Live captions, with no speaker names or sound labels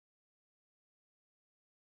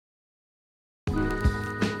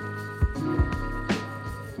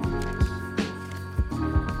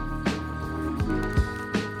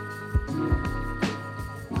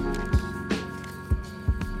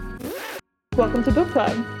Welcome to Book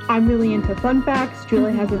Club. I'm really into fun facts.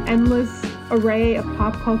 Julie has an endless array of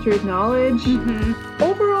pop culture knowledge.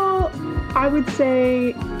 Overall, I would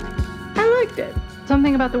say I liked it.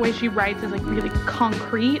 Something about the way she writes is like really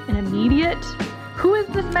concrete and immediate. Who is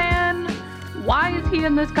this man? Why is he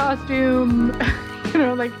in this costume?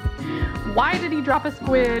 Like, why did he drop a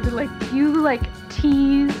squid? Like, you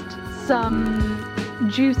teased some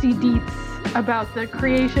juicy deets about the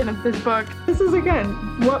creation of this book. This is, again,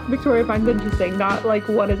 what Victoria finds interesting, not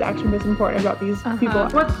what is actually most important about these people.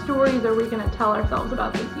 What stories are we going to tell ourselves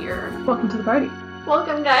about this year? Welcome to the party.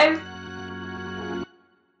 Welcome, guys.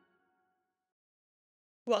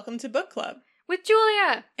 Welcome to Book Club. With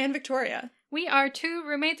Julia. And Victoria. We are two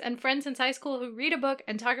roommates and friends since high school who read a book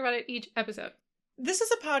and talk about it each episode. This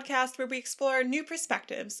is a podcast where we explore new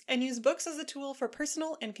perspectives and use books as a tool for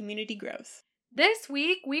personal and community growth. This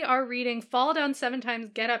week, we are reading Fall Down 7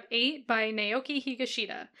 Times, Get Up 8 by Naoki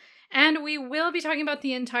Higashida. And we will be talking about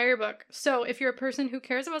the entire book. So if you're a person who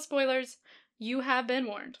cares about spoilers, you have been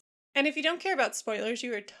warned. And if you don't care about spoilers,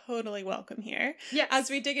 you are totally welcome here. Yes. As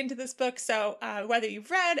we dig into this book, so whether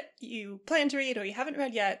you've read, you plan to read, or you haven't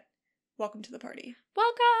read yet, welcome to the party.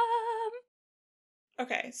 Welcome!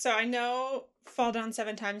 Okay, so I know Fall Down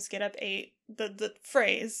 7 Times, Get Up 8, the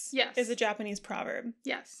phrase is a Japanese proverb.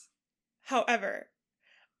 Yes. However,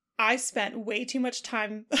 I spent way too much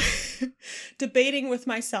time debating with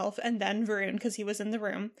myself and then Varun, because he was in the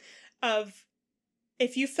room, of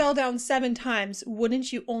if you fell down 7 times,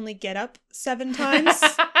 wouldn't you only get up 7 times?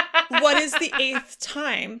 What is the 8th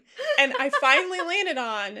time? And I finally landed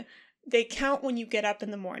on, they count when you get up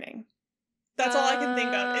in the morning. That's all I can think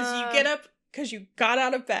of, is you get up because you got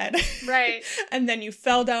out of bed. Right. And then you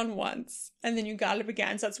fell down once. And then you got up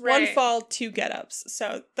again. So it's one fall, 2 get-ups.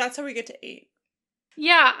 So that's how we get to 8.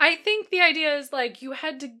 Yeah, I think the idea is, you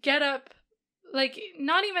had to get up,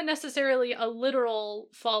 not even necessarily a literal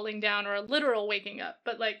falling down or a literal waking up,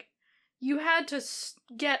 but, you had to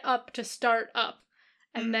get up to start up.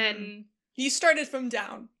 And then... You started from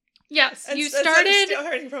down. Yes, you started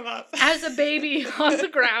starting from up. as a baby on the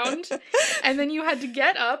ground, and then you had to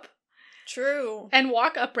get up. True. And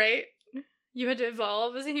walk upright. You had to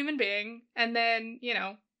evolve as a human being, and then,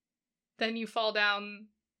 then you fall down.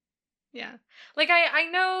 Yeah.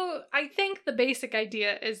 I think the basic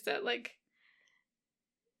idea is that,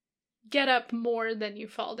 get up more than you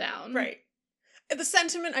fall down. Right. The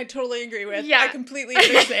sentiment I totally agree with. Yeah. I completely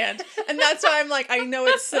understand. And that's why I'm I know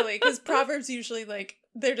it's silly, because Proverbs usually,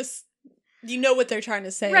 they're just, you know what they're trying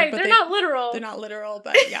to say. Right, but they're not literal. They're not literal,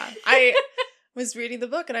 but yeah. I was reading the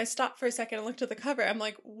book and I stopped for a second and looked at the cover. I'm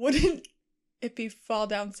wouldn't it be fall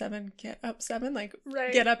down 7, get up 7?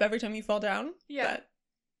 Get up every time you fall down? Yeah. But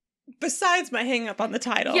besides my hang up on the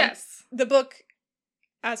title, yes, the book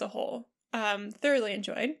as a whole, thoroughly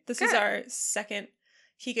enjoyed. This is our second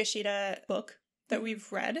Higashida book that we've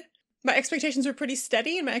read. My expectations were pretty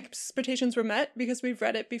steady, and my expectations were met because we've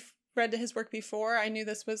read his work before. I knew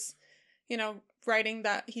this was, writing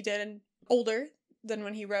that he did older than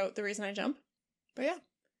when he wrote The Reason I Jump. But yeah,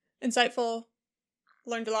 insightful,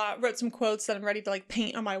 learned a lot, wrote some quotes that I'm ready to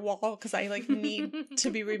paint on my wall because I need to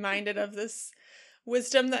be reminded of this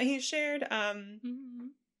wisdom that he shared.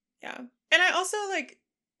 Yeah. And I also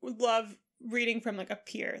love reading from a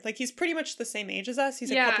peer. He's pretty much the same age as us.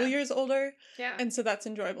 He's a couple years older. Yeah. And so that's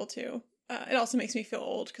enjoyable too. It also makes me feel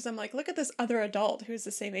old because I'm look at this other adult who's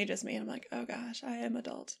the same age as me. And I'm oh gosh, I am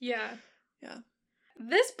adult. Yeah. Yeah.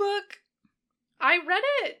 This book, I read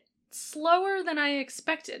it slower than I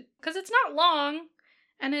expected because it's not long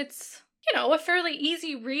and it's, a fairly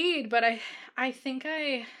easy read, but I think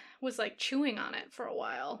I was chewing on it for a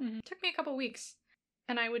while. Mm-hmm. It took me a couple weeks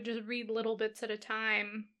and I would just read little bits at a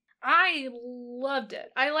time. I loved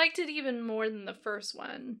it. I liked it even more than the first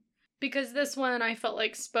one because this one I felt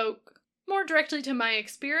spoke more directly to my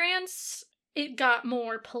experience. It got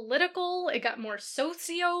more political. It got more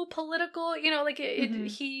socio-political.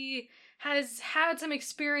 He has had some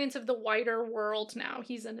experience of the wider world now.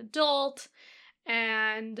 He's an adult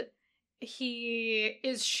and he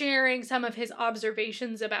is sharing some of his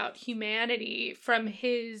observations about humanity from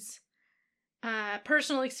his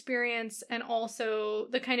personal experience and also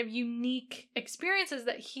the kind of unique experiences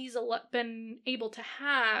that he's been able to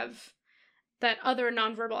have that other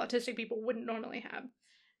nonverbal autistic people wouldn't normally have.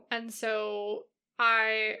 And so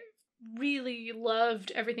I really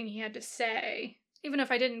loved everything he had to say, even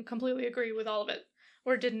if I didn't completely agree with all of it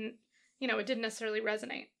or it didn't necessarily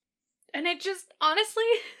resonate. And it just, honestly,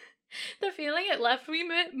 The feeling it left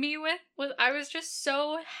me with was I was just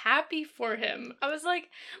so happy for him. I was like,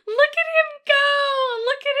 look at him go!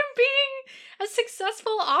 Look at him being a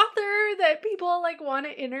successful author that people like want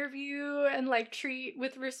to interview and like treat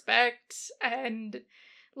with respect, and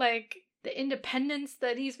like the independence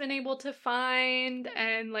that he's been able to find,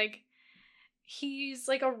 and like he's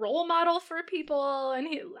like a role model for people, and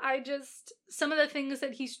some of the things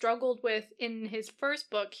that he struggled with in his first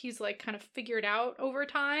book, he's like kind of figured out over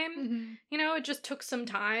time. Mm-hmm. You know, it just took some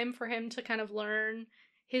time for him to kind of learn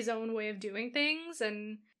his own way of doing things,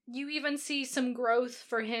 and you even see some growth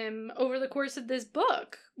for him over the course of this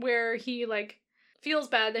book, where he like feels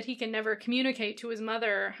bad that he can never communicate to his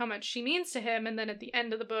mother how much she means to him, and then at the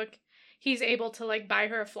end of the book he's able to like buy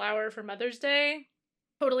her a flower for Mother's Day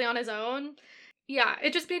totally on his own. Yeah,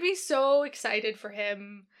 it just made me so excited for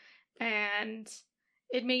him, and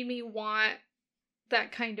it made me want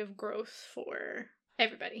that kind of growth for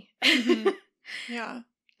everybody. Mm-hmm. Yeah.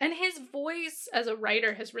 And his voice as a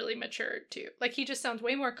writer has really matured too. Like, he just sounds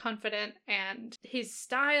way more confident, and his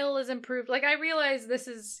style is improved. Like, I realize this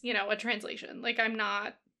is, you know, a translation. Like, I'm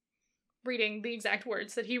not reading the exact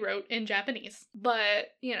words that he wrote in Japanese.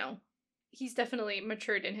 But, you know, he's definitely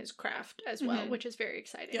matured in his craft as well, which is very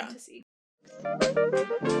exciting to see.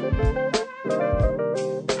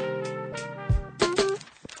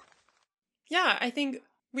 Yeah, I think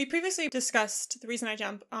we previously discussed The Reason I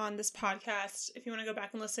Jump on this podcast. If you want to go back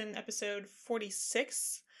and listen, episode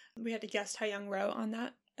 46, we had a guest, Ha Young Ro, on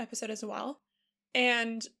that episode as well.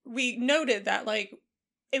 And we noted that, like,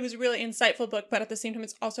 it was a really insightful book, but at the same time,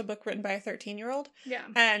 it's also a book written by a 13-year-old. Yeah.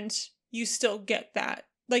 And you still get that.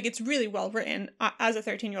 Like, it's really well written. As a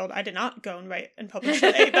 13-year-old, I did not go and write and publish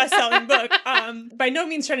a best-selling book. By no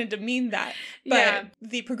means trying to demean that. But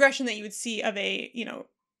the progression that you would see of a, you know,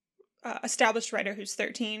 established writer who's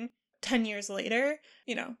 13, 10 years later,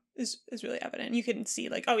 you know, is really evident. You can see,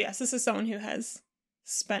 like, oh, yes, this is someone who has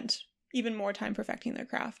spent even more time perfecting their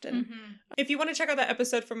craft. And if you want to check out that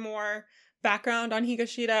episode for more background on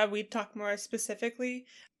Higashida, we'd talk more specifically.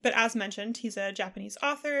 But as mentioned, he's a Japanese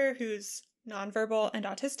author who's nonverbal and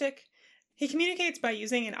autistic. He communicates by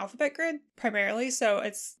using an alphabet grid primarily, so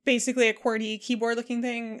it's basically a QWERTY keyboard looking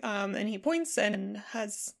thing, and he points and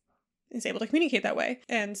is able to communicate that way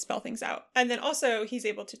and spell things out. And then also he's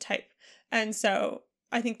able to type. And so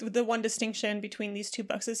I think the one distinction between these two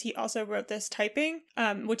books is he also wrote this typing,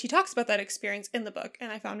 which he talks about that experience in the book,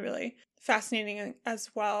 and I found really fascinating as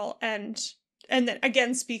well. And then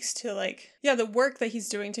again speaks to, like, yeah, the work that he's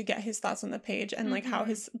doing to get his thoughts on the page, and like how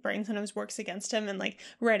his brain sometimes works against him, and like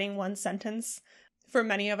writing one sentence. For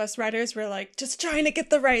many of us writers, we're like, just trying to get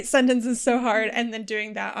the right sentence is so hard. And then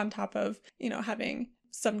doing that on top of, you know, having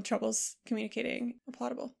some troubles communicating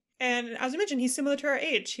applaudable. And as I mentioned, he's similar to our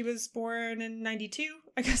age. He was born in 92.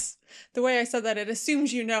 I guess the way I said that, it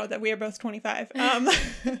assumes you know that we are both 25.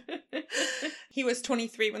 He was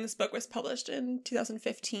 23 when this book was published in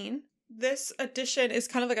 2015. This edition is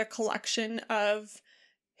kind of like a collection of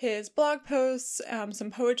his blog posts,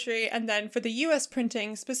 some poetry, and then for the US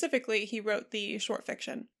printing specifically, he wrote the short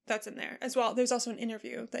fiction that's in there as well. There's also an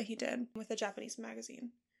interview that he did with a Japanese magazine.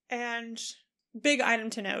 And big item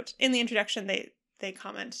to note, in the introduction, they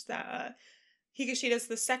comment that Higashida is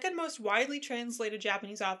the second most widely translated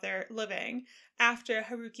Japanese author living after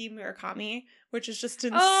Haruki Murakami, which is just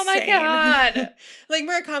insane. Oh my god! Like,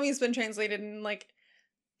 Murakami's been translated in, like,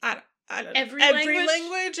 I don't know, every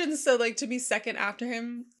language, and so, like, to be second after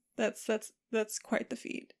him, that's quite the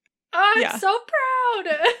feat. Oh, I'm so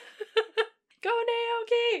proud! Go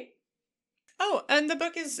Naoki! Oh, and the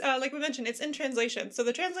book is, like we mentioned, it's in translation. So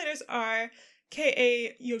the translators are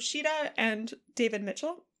K.A. Yoshida and David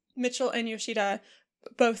Mitchell. Mitchell and Yoshida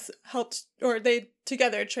both helped, or they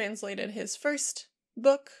together translated his first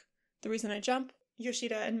book, The Reason I Jump.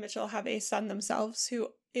 Yoshida and Mitchell have a son themselves who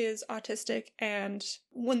is autistic, and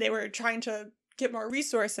when they were trying to get more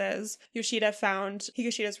resources, Yoshida found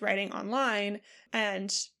Higashida's writing online,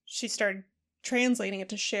 and she started translating it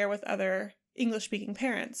to share with other English-speaking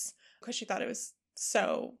parents because she thought it was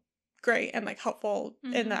so great and, like, helpful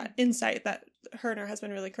in that insight that her and her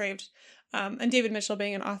husband really craved. And David Mitchell,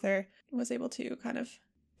 being an author, was able to kind of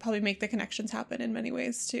probably make the connections happen in many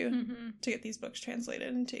ways to get these books translated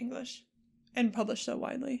into English and published so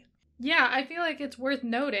widely. Yeah, I feel like it's worth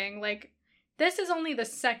noting, like, this is only the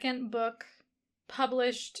second book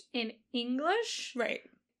published in English. Right.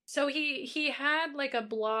 So he had, like, a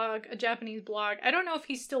blog, a Japanese blog. I don't know if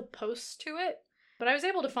he still posts to it, but I was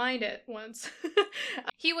able to find it once.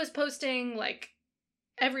 He was posting, like,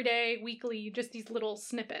 every day, weekly, just these little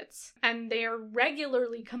snippets. And they are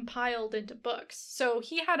regularly compiled into books. So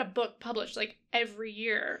he had a book published like every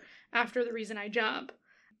year after The Reason I Jump.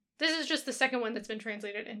 This is just the second one that's been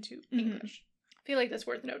translated into English. I feel like that's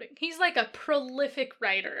worth noting. He's like a prolific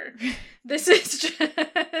writer. This is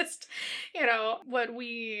just, what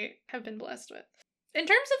we have been blessed with. In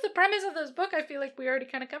terms of the premise of this book, I feel like we already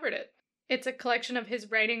kind of covered it. It's a collection of his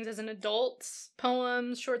writings as an adult,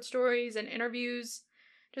 poems, short stories, and interviews,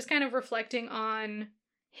 just kind of reflecting on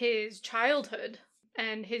his childhood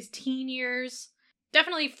and his teen years.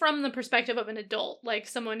 Definitely from the perspective of an adult, like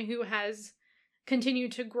someone who has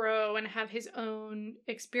continued to grow and have his own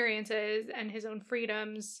experiences and his own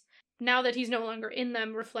freedoms. Now that he's no longer in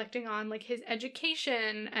them, reflecting on like his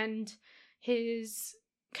education and his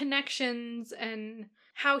connections and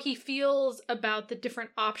how he feels about the different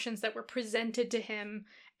options that were presented to him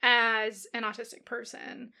as an autistic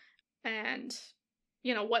person and,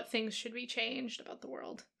 what things should be changed about the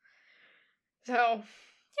world. So,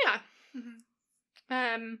 yeah.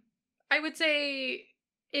 I would say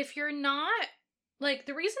if you're not, like,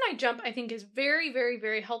 The Reason I Jump, I think is very, very,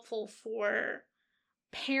 very helpful for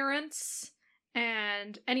parents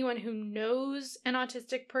and anyone who knows an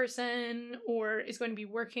autistic person or is going to be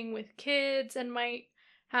working with kids and might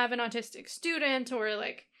have an autistic student, or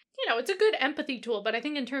like, it's a good empathy tool, but I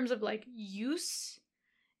think in terms of like use,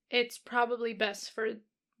 it's probably best for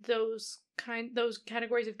those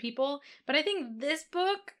categories of people. But I think this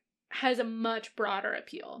book has a much broader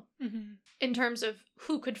appeal in terms of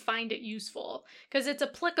who could find it useful, because it's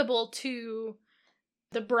applicable to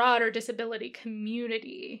the broader disability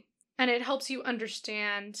community. And it helps you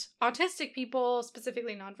understand autistic people,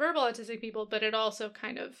 specifically nonverbal autistic people, but it also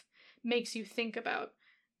kind of makes you think about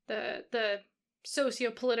the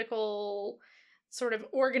socio-political sort of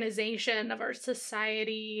organization of our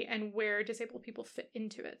society and where disabled people fit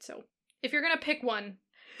into it. So if you're going to pick one,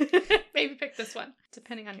 maybe pick this one,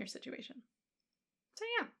 depending on your situation. So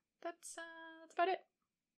yeah, that's about it.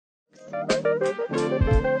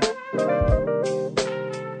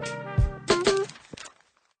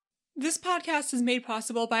 This podcast is made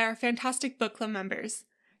possible by our fantastic book club members.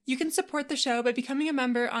 You can support the show by becoming a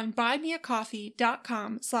member on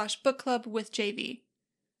buymeacoffee.com/bookclubwithjv.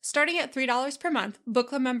 Starting at $3 per month, book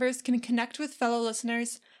club members can connect with fellow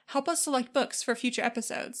listeners, help us select books for future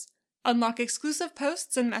episodes, unlock exclusive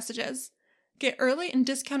posts and messages, get early and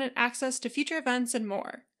discounted access to future events, and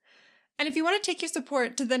more. And if you want to take your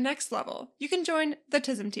support to the next level, you can join the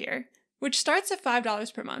TISM tier, which starts at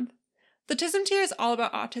 $5 per month. The TISM tier is all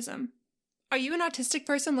about autism. Are you an autistic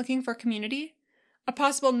person looking for community? A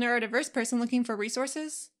possible neurodiverse person looking for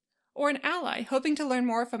resources? Or an ally hoping to learn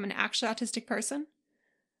more from an actually autistic person?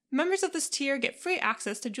 Members of this tier get free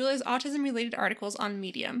access to Julia's autism-related articles on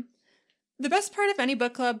Medium. The best part of any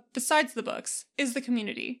book club, besides the books, is the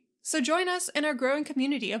community. So join us in our growing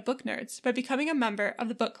community of book nerds by becoming a member of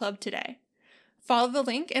the book club today. Follow the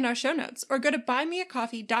link in our show notes or go to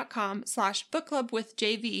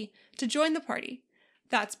buymeacoffee.com/bookclubwithjv to join the party.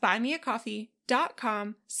 That's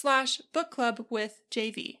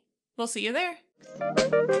buymeacoffee.com/bookclubwithjv. We'll see you there.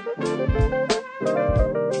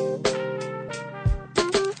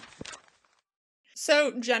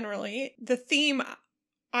 So generally, the theme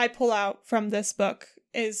I pull out from this book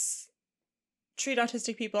is treat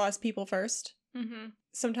autistic people as people first.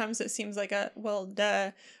 Sometimes it seems like a, well,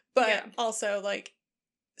 duh, but also like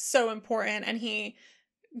so important. And he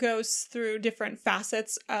goes through different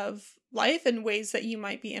facets of life and ways that you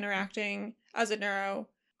might be interacting as a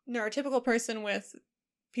neurotypical person with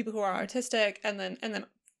people who are autistic, and then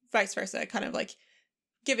vice versa, kind of like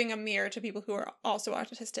giving a mirror to people who are also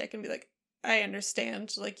autistic and be like, I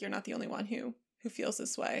understand, like, you're not the only one who feels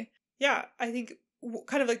this way. Yeah, I think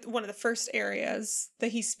kind of like one of the first areas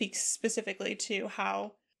that he speaks specifically to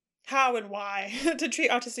how and why to treat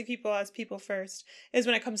autistic people as people first is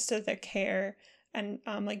when it comes to their care and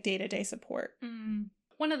like day-to-day support.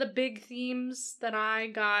 One of the big themes that I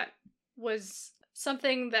got was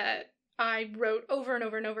something that I wrote over and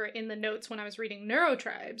over and over in the notes when I was reading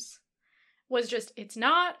Neurotribes, was just, it's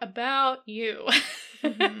not about you.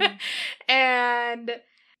 And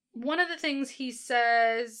one of the things he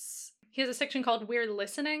says, he has a section called Weird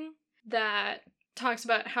Listening that talks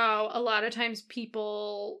about how a lot of times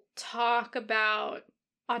people talk about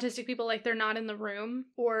autistic people like they're not in the room,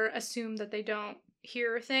 or assume that they don't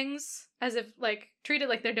hear things, as if like treated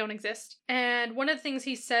like they don't exist. And one of the things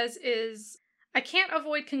he says is, I can't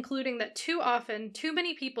avoid concluding that too often, too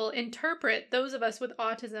many people interpret those of us with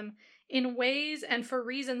autism in ways and for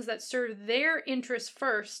reasons that serve their interests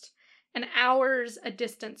first and ours a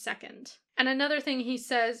distant second. And another thing he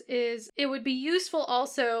says is it would be useful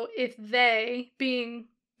also if they, being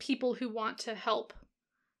people who want to help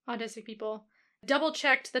autistic people,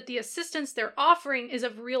 double-checked that the assistance they're offering is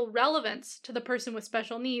of real relevance to the person with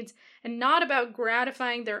special needs and not about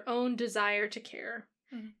gratifying their own desire to care.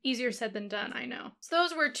 Easier said than done, I know. So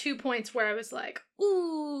those were 2 points where I was like,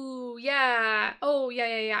 ooh, yeah. Oh,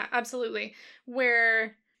 yeah, absolutely.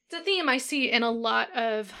 Where it's a theme I see in a lot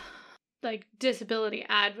of, like, disability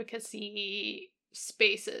advocacy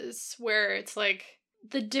spaces, where it's like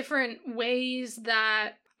the different ways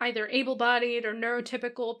that either able-bodied or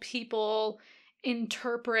neurotypical people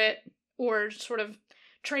interpret or sort of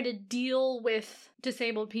try to deal with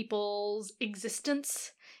disabled people's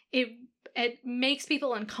existence. It makes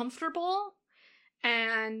people uncomfortable,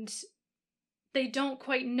 and they don't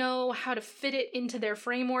quite know how to fit it into their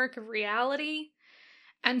framework of reality.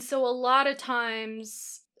 And so a lot of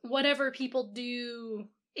times, whatever people do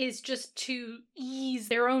is just to ease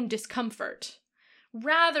their own discomfort,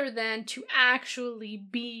 rather than to actually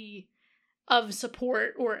be of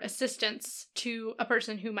support or assistance to a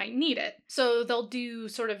person who might need it. So they'll do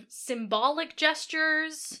sort of symbolic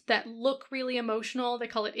gestures that look really emotional. They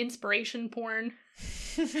call it inspiration porn.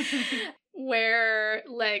 Where,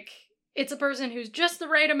 like, it's a person who's just the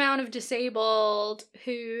right amount of disabled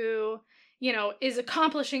who, you know, is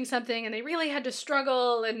accomplishing something and they really had to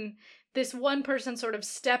struggle, and this one person sort of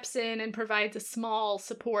steps in and provides a small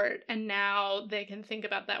support, and now they can think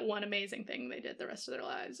about that one amazing thing they did the rest of their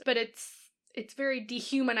lives. But it's very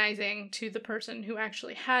dehumanizing to the person who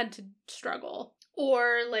actually had to struggle.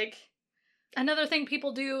 Or, like, another thing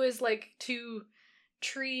people do is, like, to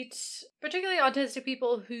treat particularly autistic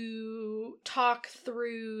people who talk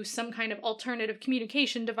through some kind of alternative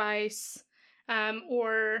communication device,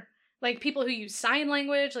 or, like, people who use sign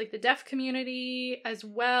language, like the deaf community as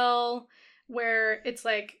well, where it's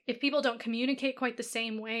like, if people don't communicate quite the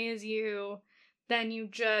same way as you, then you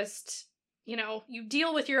just, you know, you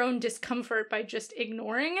deal with your own discomfort by just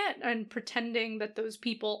ignoring it and pretending that those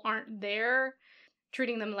people aren't there,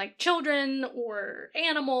 treating them like children or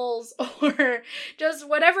animals or just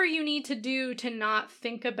whatever you need to do to not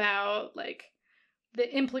think about, like,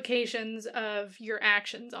 the implications of your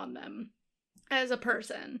actions on them as a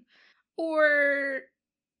person. Or,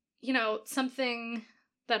 you know, something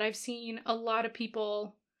that I've seen a lot of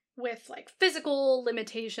people with, like, physical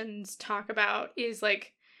limitations talk about is,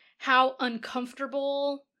 like, how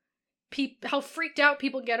uncomfortable, how freaked out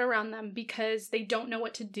people get around them because they don't know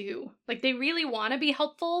what to do. Like, they really want to be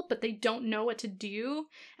helpful, but they don't know what to do,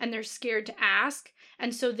 and they're scared to ask,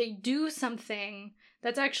 and so they do something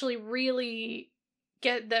that's actually really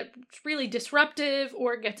disruptive,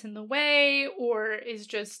 or gets in the way, or is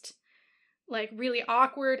just, like, really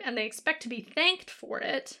awkward, and they expect to be thanked for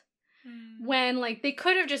it. When, like, they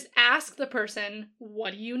could have just asked the person,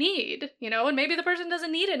 what do you need? You know, and maybe the person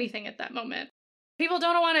doesn't need anything at that moment. People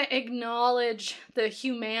don't want to acknowledge the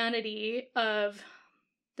humanity of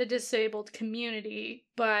the disabled community,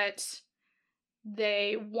 but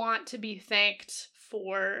they want to be thanked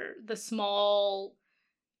for the small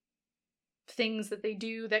things that they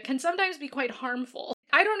do that can sometimes be quite harmful.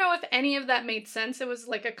 I don't know if any of that made sense. It was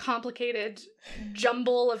like a complicated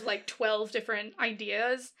jumble of like 12 different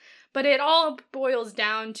ideas, but it all boils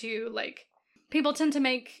down to, like, people tend to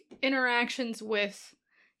make interactions with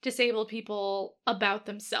disabled people about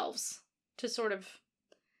themselves to sort of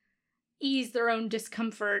ease their own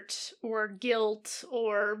discomfort or guilt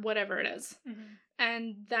or whatever it is. Mm-hmm.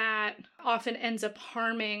 And that often ends up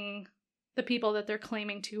harming the people that they're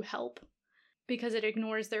claiming to help, because it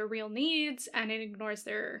ignores their real needs and it ignores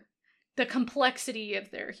the complexity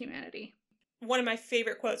of their humanity. One of my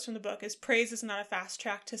favorite quotes from the book is, praise is not a fast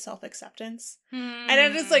track to self-acceptance. And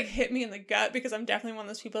it just, like, hit me in the gut, because I'm definitely one of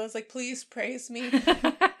those people that's like, please praise me. I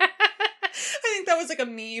think that was like a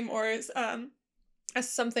meme or as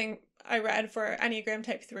something I read for Enneagram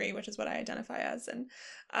Type 3, which is what I identify as. And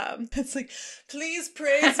it's like, please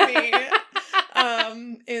praise me,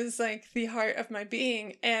 is like the heart of my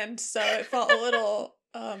being. And so it felt a little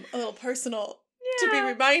personal. Yeah. To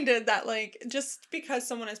be reminded that, like, just because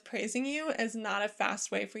someone is praising you is not a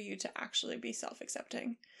fast way for you to actually be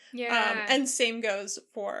self-accepting. Yeah. And same goes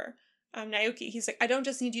for Naoki. He's like, I don't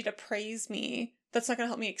just need you to praise me. That's not going to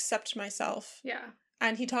help me accept myself. Yeah.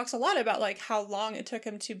 And he talks a lot about, like, how long it took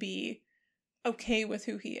him to be okay with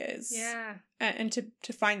who he is. Yeah. And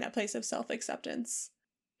to find that place of self-acceptance.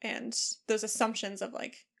 And those assumptions of,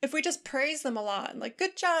 like, if we just praise them a lot, and, like,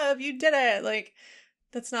 good job, you did it. Like,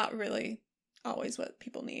 that's not really always what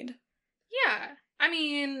people need. Yeah. I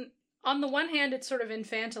mean, on the one hand, it's sort of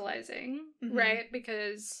infantilizing, mm-hmm. right?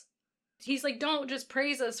 Because he's like, don't just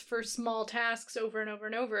praise us for small tasks over and over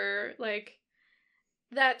and over. Like,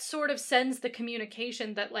 that sort of sends the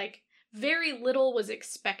communication that, like, very little was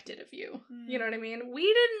expected of you. You know what I mean? We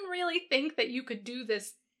didn't really think that you could do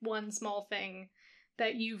this one small thing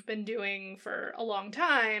that you've been doing for a long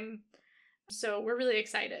time. So we're really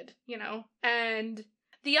excited, you know? And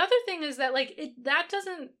the other thing is that, like,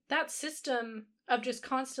 that system of just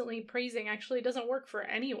constantly praising actually doesn't work for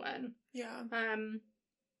anyone. Yeah.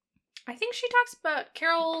 I think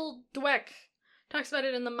Carol Dweck talks about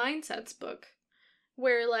it in the Mindsets book,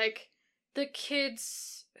 where, like, the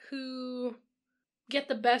kids who get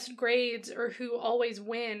the best grades or who always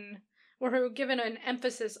win or who are given an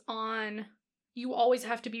emphasis on you always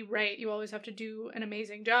have to be right, you always have to do an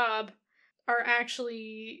amazing job, are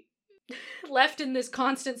actually left in this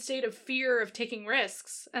constant state of fear of taking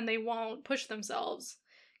risks, and they won't push themselves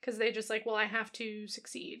because they just like, well, I have to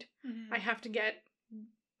succeed. I have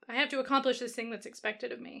to accomplish this thing that's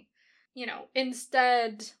expected of me. You know,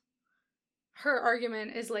 instead, her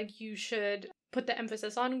argument is like, you should put the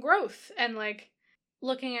emphasis on growth and like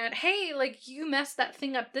looking at, hey, like, you messed that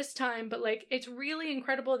thing up this time, but like, it's really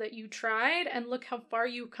incredible that you tried, and look how far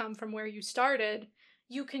you come from where you started.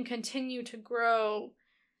 You can continue to grow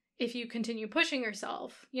if you continue pushing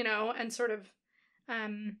yourself, you know, and sort of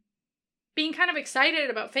being kind of excited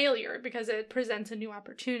about failure because it presents a new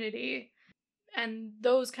opportunity. And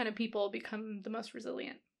those kind of people become the most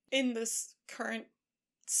resilient. In this current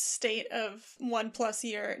state of 1+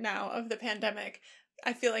 year now of the pandemic,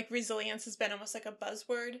 I feel like resilience has been almost like a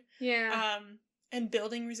buzzword. Yeah. And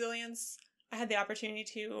building resilience, I had the opportunity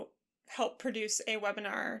to help produce a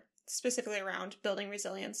webinar specifically around building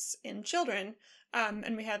resilience in children.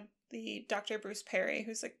 And we had the Dr. Bruce Perry,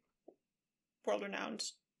 who's like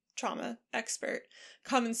world-renowned trauma expert,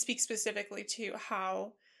 come and speak specifically to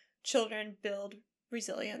how children build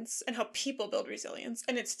resilience and how people build resilience.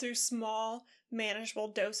 And it's through small, manageable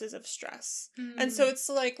doses of stress. And so it's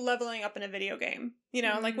like leveling up in a video game. You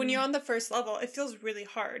know, like when you're on the first level, it feels really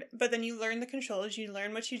hard. But then you learn the controls, you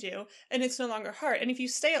learn what you do, and it's no longer hard. And if you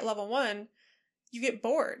stay at level 1, you get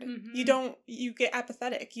bored. You get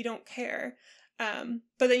apathetic. You don't care.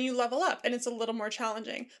 But then you level up and it's a little more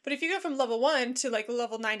challenging. But if you go from level 1 to like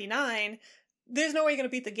level 99, there's no way you're going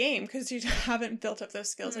to beat the game because you haven't built up those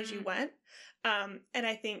skills as you went. And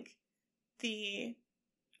I think the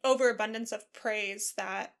overabundance of praise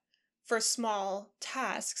that for small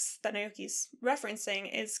tasks that Naoki's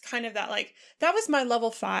referencing is kind of that, like, that was my level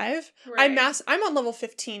 5. Right. I'm on level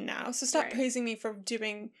 15 now, so stop praising me for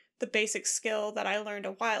doing the basic skill that I learned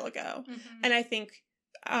a while ago. And I think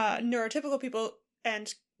neurotypical people,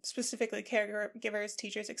 and specifically caregivers,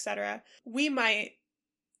 teachers, etc., we might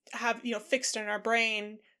have, you know, fixed in our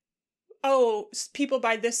brain, oh, people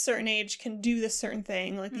by this certain age can do this certain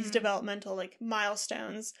thing, like these developmental like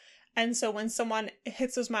milestones. And so when someone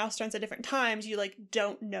hits those milestones at different times, you like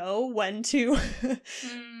don't know when to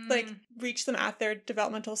like reach them at their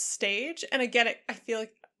developmental stage. And again, I feel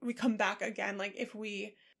like we come back again, like if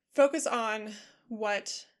we focus on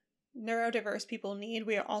what neurodiverse people need,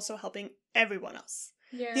 we are also helping everyone else.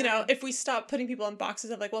 Yeah. You know, if we stop putting people in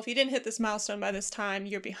boxes of like, well, if you didn't hit this milestone by this time,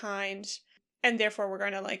 you're behind, and therefore we're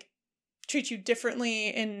going to like treat you differently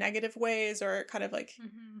in negative ways, or kind of like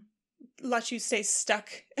let you stay stuck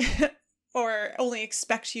or only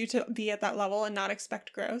expect you to be at that level and not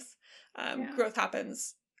expect growth. Growth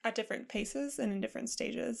happens at different paces and in different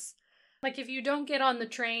stages. Like, if you don't get on the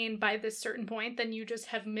train by this certain point, then you just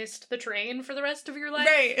have missed the train for the rest of your life.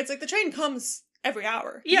 Right. It's like the train comes every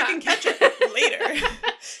hour. Yeah. You can catch it later.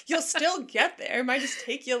 You'll still get there. It might just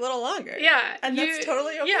take you a little longer. Yeah. And that's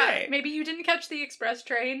totally okay. Yeah. Maybe you didn't catch the express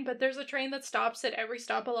train, but there's a train that stops at every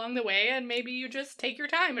stop along the way, and maybe you just take your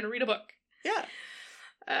time and read a book. Yeah.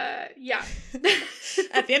 Yeah.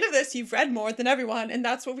 At the end of this, you've read more than everyone, and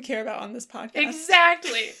that's what we care about on this podcast.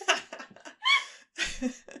 Exactly.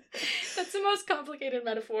 That's the most complicated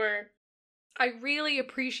metaphor. I really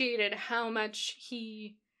appreciated how much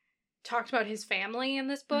he talked about his family in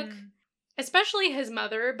this book, especially his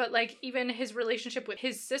mother, but like even his relationship with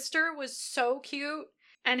his sister was so cute.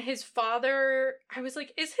 And his father, I was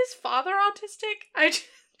like, is his father autistic?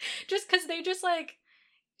 Just because they just like,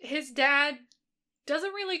 his dad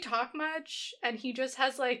doesn't really talk much, and he just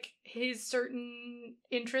has like his certain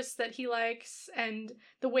interests that he likes, and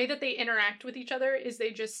the way that they interact with each other is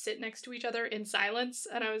they just sit next to each other in silence.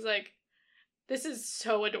 And I was like, this is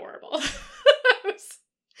so adorable.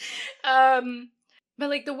 But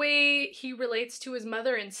like the way he relates to his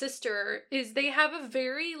mother and sister is they have a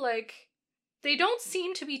very like, they don't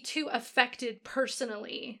seem to be too affected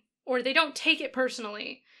personally, or they don't take it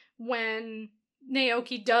personally when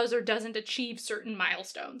Naoki does or doesn't achieve certain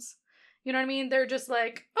milestones. You know what I mean? They're just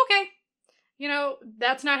like, okay, you know,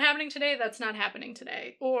 that's not happening today, that's not happening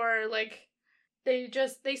today. Or, like, they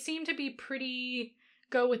seem to be pretty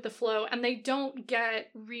go with the flow, and they don't get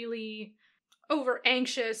really over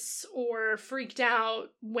anxious or freaked out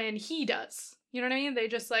when he does. You know what I mean? They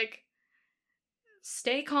just, like,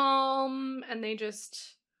 stay calm, and they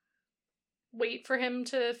just wait for him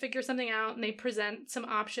to figure something out, and they present some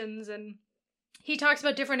options, and he talks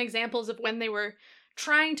about different examples of when they were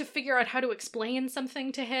trying to figure out how to explain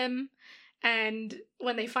something to him, and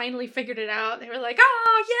when they finally figured it out, they were like,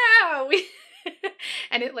 oh yeah, we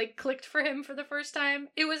and it, like, clicked for him for the first time.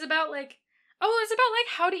 It was about, like,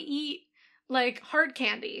 how to eat, like, hard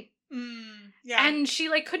candy. Yeah. And she,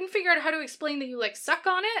 like, couldn't figure out how to explain that you, like, suck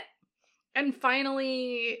on it. And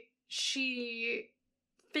finally, she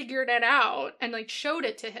figured it out and, like, showed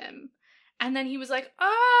it to him. And then he was like,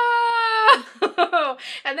 oh!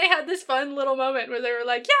 And they had this fun little moment where they were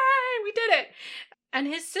like, yay, we did it! And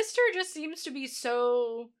his sister just seems to be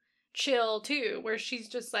so chill, too, where she's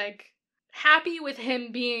just, like, happy with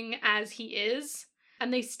him being as he is,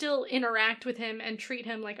 and they still interact with him and treat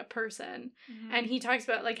him like a person. Mm-hmm. And he talks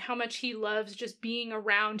about, like, how much he loves just being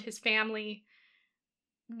around his family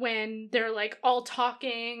when they're, like, all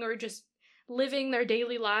talking or just living their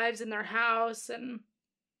daily lives in their house, and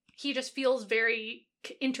he just feels very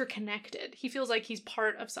interconnected. He feels like he's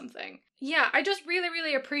part of something. Yeah, I just really,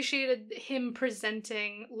 really appreciated him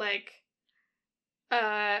presenting, like,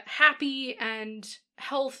 a happy and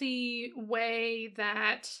healthy way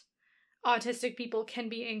that autistic people can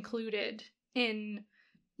be included in,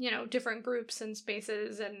 you know, different groups and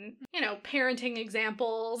spaces, and, you know, parenting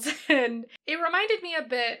examples. And it reminded me a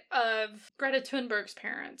bit of Greta Thunberg's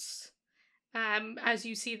parents, as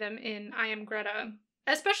you see them in I Am Greta.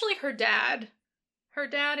 Especially her dad. Her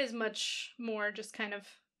dad is much more just kind of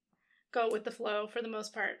go with the flow for the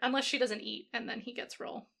most part. Unless she doesn't eat, and then he gets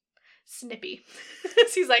real snippy.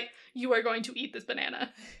 He's like, you are going to eat this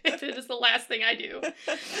banana if it is the last thing I do.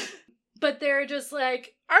 But they're just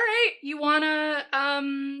like, all right, you wanna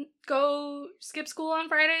go skip school on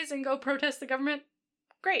Fridays and go protest the government?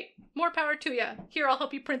 Great, more power to you. Here, I'll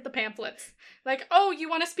help you print the pamphlets. Like, oh, you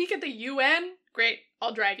want to speak at the UN? Great,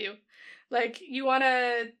 I'll drive you. Like, you want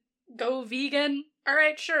to go vegan? All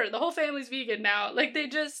right, sure, the whole family's vegan now. Like, they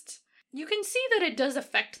just, you can see that it does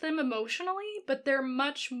affect them emotionally, but they're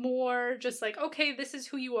much more just like, okay, this is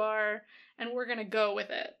who you are, and we're gonna go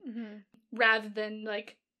with it. Mm-hmm. Rather than,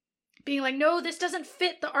 like, being like, no, this doesn't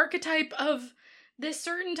fit the archetype of this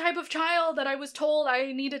certain type of child that I was told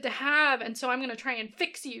I needed to have, and so I'm gonna try and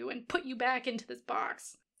fix you and put you back into this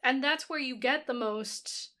box. And that's where you get the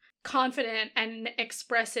most confident and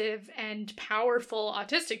expressive and powerful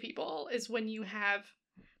autistic people, is when you have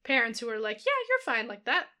parents who are like, yeah, you're fine like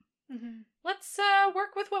that. Mm-hmm. Let's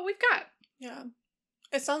work with what we've got. Yeah.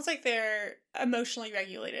 It sounds like they're emotionally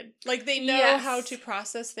regulated. Like, they know how to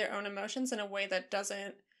process their own emotions in a way that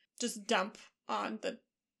doesn't just dump on the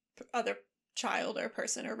other child or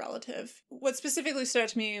person or relative. What specifically stood out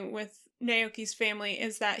to me with Naoki's family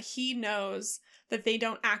is that he knows that they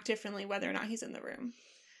don't act differently whether or not he's in the room.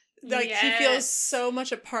 Like, he feels so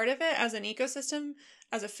much a part of it as an ecosystem,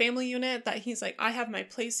 as a family unit, that he's like, I have my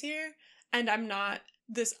place here, and I'm not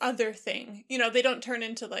this other thing. You know, they don't turn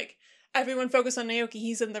into, like, everyone focus on Naoki,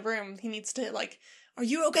 he's in the room, he needs to, like, are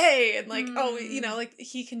you okay? And, like, oh, you know, like,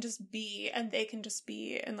 he can just be, and they can just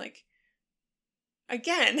be, and, like,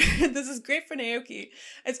 again, this is great for Naoki.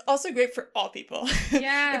 It's also great for all people.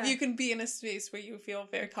 Yeah. If you can be in a space where you feel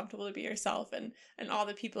very comfortable to be yourself, and all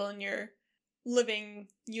the people in your living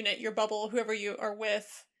unit, your bubble, whoever you are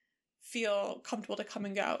with, feel comfortable to come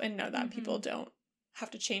and go and know that people don't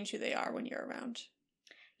have to change who they are when you're around.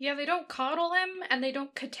 Yeah, they don't coddle him, and they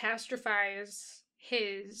don't catastrophize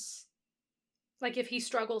his, like, if he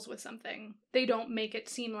struggles with something, they don't make it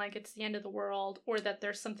seem like it's the end of the world or that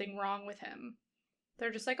there's something wrong with him.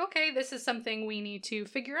 They're just like, okay, this is something we need to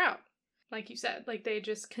figure out. Like you said, like, they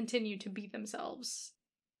just continue to be themselves.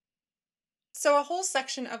 So a whole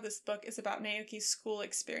section of this book is about Naoki's school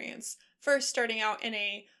experience. First, starting out in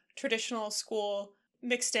a traditional school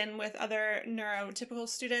mixed in with other neurotypical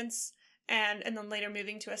students, and then later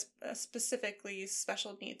moving to a specifically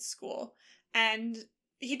special needs school. And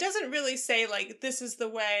he doesn't really say, like, this is the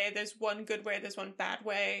way, there's one good way, there's one bad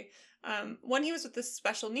way. When he was with this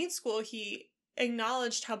special needs school, he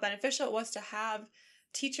acknowledged how beneficial it was to have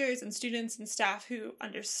teachers and students and staff who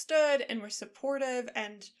understood and were supportive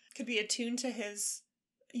and could be attuned to his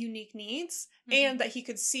unique needs, and that he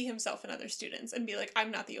could see himself in other students and be like,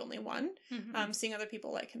 I'm not the only one, seeing other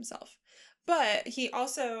people like himself. But he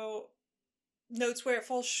also notes where it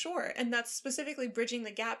falls short, and that's specifically bridging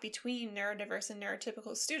the gap between neurodiverse and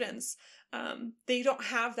neurotypical students. They don't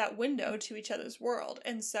have that window to each other's world,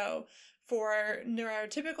 and so for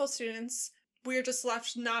neurotypical students, we're just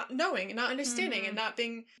left not knowing and not understanding and not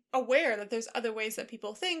being aware that there's other ways that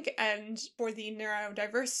people think. And for the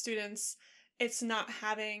neurodiverse students, it's not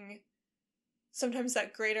having sometimes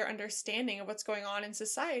that greater understanding of what's going on in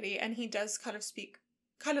society. And he does kind of speak,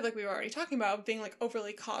 kind of like we were already talking about, being like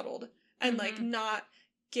overly coddled and like not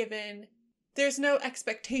given, there's no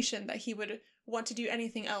expectation that he would want to do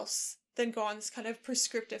anything else than go on this kind of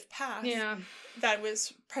prescriptive path that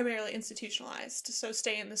was primarily institutionalized. So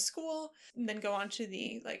stay in the school, and then go on to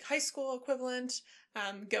the like high school equivalent,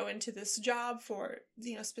 go into this job for,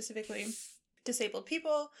 you know, specifically disabled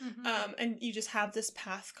people, and you just have this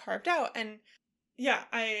path carved out. And yeah,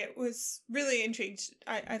 I was really intrigued.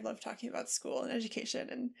 I love talking about school and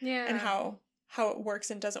education and how it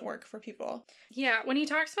works and doesn't work for people. Yeah, when he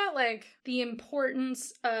talks about like the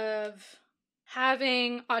importance of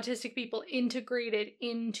having autistic people integrated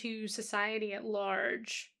into society at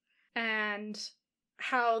large and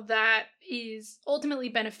how that is ultimately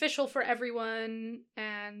beneficial for everyone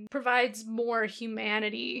and provides more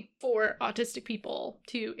humanity for autistic people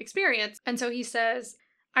to experience. And so he says,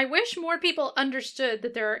 I wish more people understood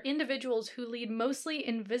that there are individuals who lead mostly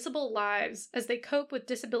invisible lives as they cope with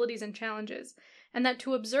disabilities and challenges, and that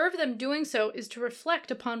to observe them doing so is to reflect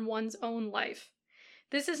upon one's own life.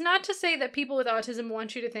 This is not to say that people with autism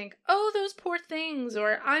want you to think, oh, those poor things,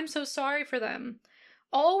 or I'm so sorry for them.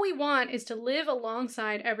 All we want is to live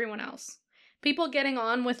alongside everyone else. People getting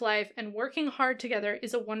on with life and working hard together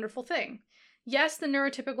is a wonderful thing. Yes, the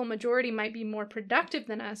neurotypical majority might be more productive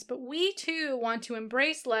than us, but we too want to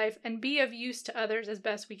embrace life and be of use to others as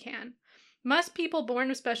best we can. Must people born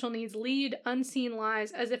with special needs lead unseen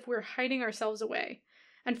lives as if we're hiding ourselves away?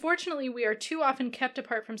 Unfortunately, we are too often kept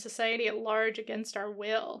apart from society at large against our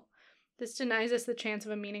will. This denies us the chance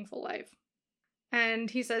of a meaningful life.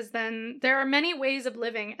 And he says then, there are many ways of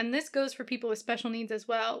living, and this goes for people with special needs as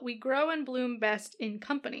well. We grow and bloom best in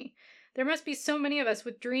company. There must be so many of us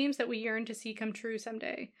with dreams that we yearn to see come true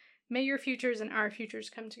someday. May your futures and our futures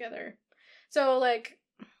come together. So, like,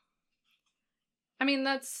 I mean,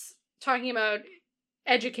 that's talking about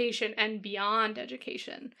education and beyond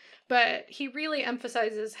education. But he really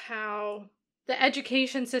emphasizes how the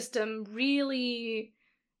education system really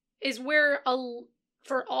is where,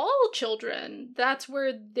 for all children, that's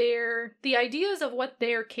where the ideas of what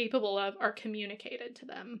they're capable of are communicated to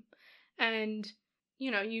them. And, you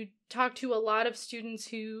know, you talk to a lot of students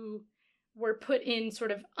who were put in sort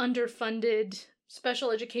of underfunded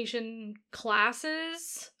special education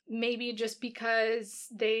classes, maybe just because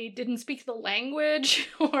they didn't speak the language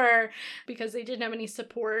or because they didn't have any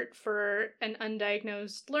support for an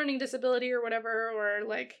undiagnosed learning disability or whatever, or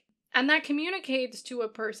like, and that communicates to a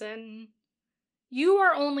person, you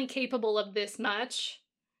are only capable of this much,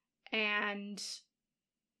 and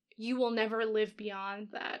you will never live beyond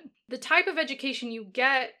that. The type of education you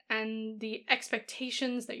get and the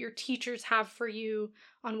expectations that your teachers have for you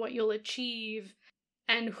on what you'll achieve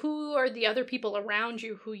and who are the other people around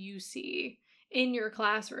you who you see in your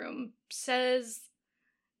classroom says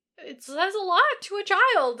a lot to a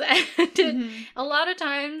child. And it, a lot of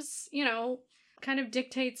times, you know, kind of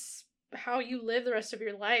dictates how you live the rest of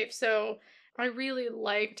your life. So I really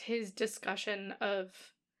liked his discussion of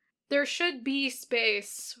there should be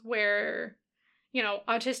space where, you know,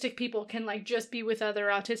 autistic people can like just be with other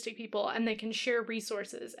autistic people and they can share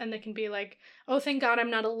resources and they can be like, oh, thank God I'm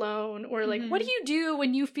not alone. Or like, what do you do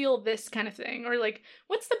when you feel this kind of thing? Or like,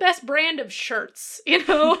 what's the best brand of shirts, you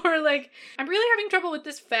know? Or like, I'm really having trouble with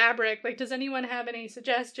this fabric. Like, does anyone have any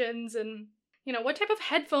suggestions? And, you know, what type of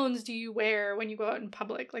headphones do you wear when you go out in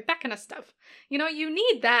public? Like that kind of stuff. You know, you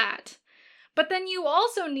need that. But then you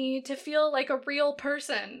also need to feel like a real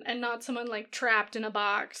person and not someone like trapped in a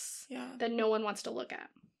box that no one wants to look at.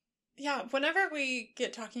 Yeah, whenever we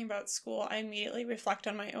get talking about school, I immediately reflect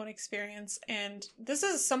on my own experience. And this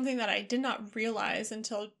is something that I did not realize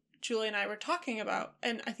until Julie and I were talking about.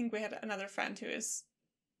 And I think we had another friend who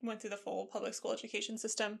went through the full public school education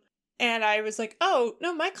system. And I was like, oh,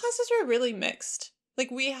 no, my classes were really mixed.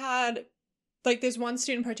 Like we had... Like, there's one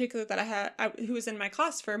student in particular that I had who was in my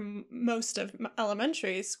class for most of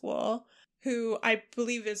elementary school who I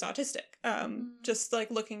believe is autistic. Just,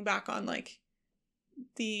 like, looking back on, like,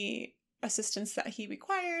 the assistance that he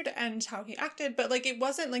required and how he acted. But, like, it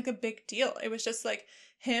wasn't, like, a big deal. It was just, like,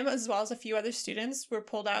 him as well as a few other students were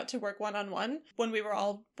pulled out to work one-on-one when we were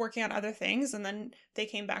all working on other things. And then they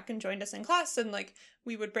came back and joined us in class. And, like,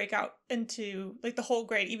 we would break out into, like, the whole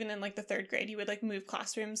grade. Even in, like, the third grade, you would, like, move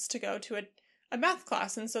classrooms to go to a math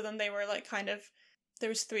class. And so then they were like there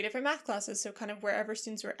was 3 different math classes. So kind of wherever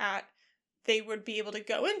students were at, they would be able to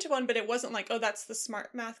go into one, but it wasn't like, oh, that's the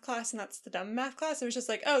smart math class and that's the dumb math class. It was just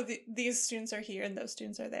like, oh, these students are here and those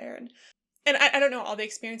students are there. And I don't know all the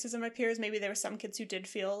experiences of my peers. Maybe there were some kids who did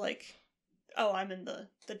feel like, oh, I'm in the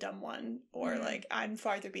dumb one, or like I'm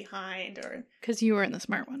farther behind, or because you were in the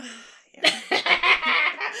smart one. Yeah.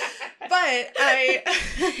 But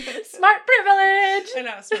smart privilege. I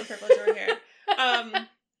know, smart privilege over here.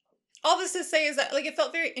 All this to say is that like it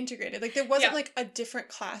felt very integrated. Like there wasn't like a different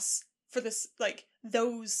class for this, like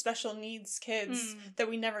those special needs kids that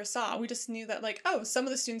we never saw. We just knew that like, oh, some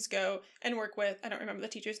of the students go and work with, I don't remember the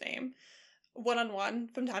teacher's name, one-on-one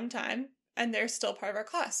from time to time, and they're still part of our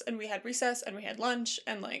class. And we had recess and we had lunch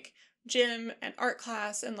and like gym and art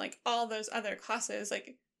class and like all those other classes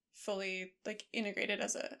like fully like integrated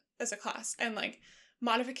as a class. And like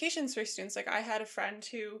modifications for students, like I had a friend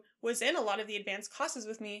who was in a lot of the advanced classes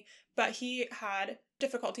with me, but he had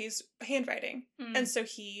difficulties handwriting, and so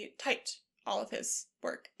he typed all of his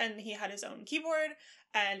work, and he had his own keyboard,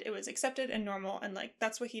 and it was accepted and normal, and like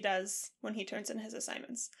that's what he does when he turns in his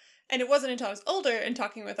assignments. And it wasn't until I was older and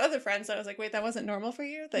talking with other friends that I was like, wait, that wasn't normal for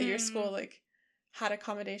you? That your school like had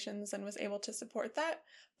accommodations and was able to support that?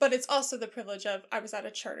 But it's also the privilege of I was at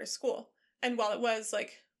a charter school, and while it was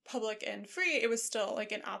like public and free, it was still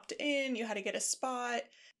like an opt-in. You had to get a spot.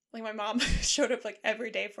 Like my mom showed up like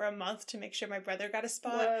every day for a month to make sure my brother got a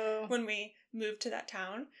spot when we moved to that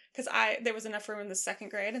town, because there was enough room in the 2nd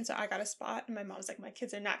grade, and so I got a spot, and my mom was like,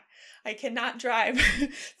 I cannot drive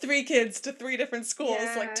 3 kids to 3 different schools.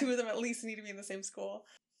 Like 2 of them at least need to be in the same school.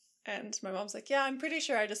 And my mom's like, yeah, I'm pretty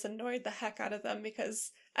sure I just annoyed the heck out of them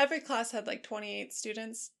because every class had like 28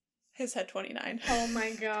 students. His had 29. Oh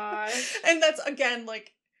my gosh. And that's again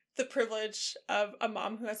like the privilege of a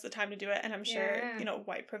mom who has the time to do it, and I'm sure,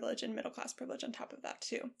 white privilege and middle class privilege on top of that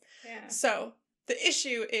too. Yeah. So the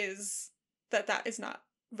issue is that is not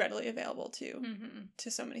readily available to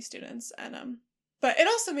so many students. And but it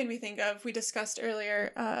also made me think of, we discussed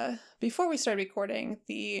earlier before we started recording,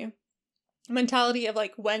 the mentality of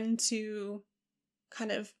like when to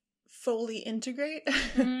kind of fully integrate.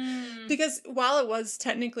 Because while it was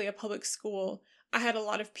technically a public school, I had a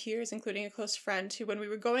lot of peers, including a close friend, who, when we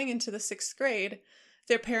were going into the 6th grade,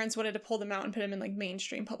 their parents wanted to pull them out and put them in like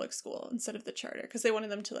mainstream public school instead of the charter, because they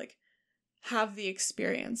wanted them to like have the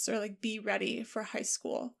experience or like be ready for high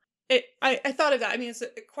school. I thought of that. I mean, it's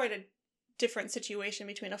quite a different situation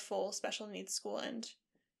between a full special needs school and,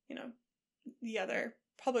 the other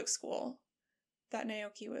public school that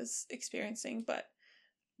Naoki was experiencing, but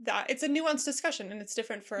that it's a nuanced discussion, and it's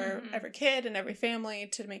different for every kid and every family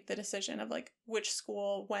to make the decision of like which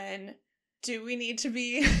school, when do we need to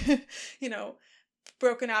be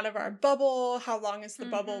broken out of our bubble, how long is the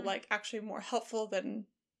bubble like actually more helpful than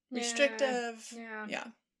restrictive.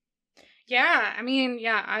 I mean,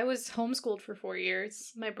 I was homeschooled for 4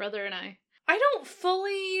 years, my brother and I don't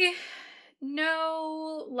fully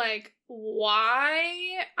know like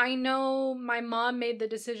why. I know my mom made the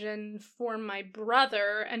decision for my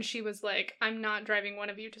brother, and she was like, I'm not driving one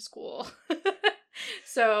of you to school.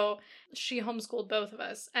 So she homeschooled both of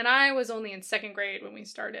us, and I was only in 2nd grade when we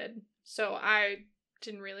started, so I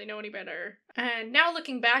didn't really know any better. And now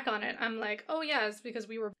looking back on it, I'm like, oh yeah, it's because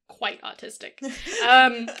we were quite autistic.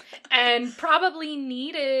 And probably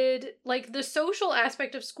needed, like, the social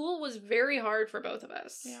aspect of school was very hard for both of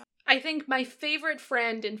us. Yeah. I think my favorite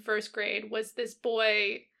friend in 1st grade was this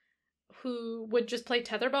boy who would just play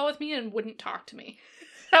tetherball with me and wouldn't talk to me.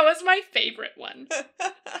 That was my favorite one.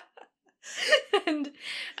 And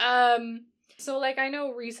so like I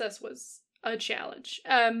know recess was a challenge.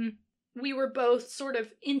 We were both sort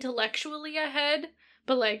of intellectually ahead,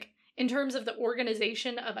 but like in terms of the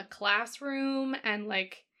organization of a classroom and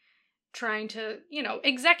like trying to,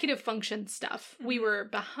 executive function stuff, we were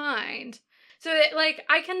behind. So like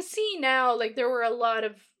I can see now, like there were a lot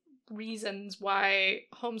of reasons why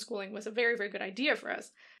homeschooling was a very, very good idea for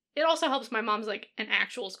us. It also helps my mom's like an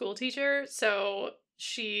actual school teacher, so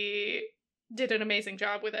she did an amazing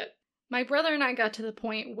job with it. My brother and I got to the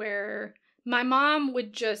point where my mom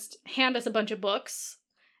would just hand us a bunch of books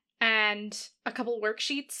and a couple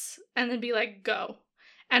worksheets and then be like, go.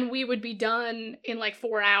 And we would be done in like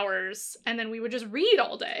 4 hours, and then we would just read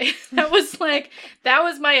all day. That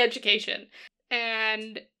was my education.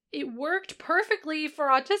 And it worked perfectly for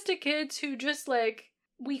autistic kids who just like,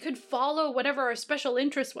 we could follow whatever our special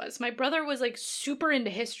interest was. My brother was like super into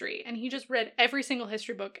history, and he just read every single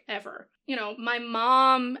history book ever. My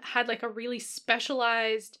mom had like a really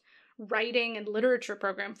specialized writing and literature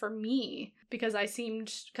program for me because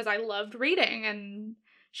I loved reading, and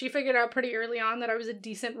she figured out pretty early on that I was a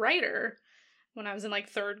decent writer when I was in,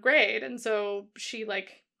 like, 3rd grade. And so she,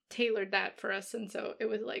 like, tailored that for us. And so it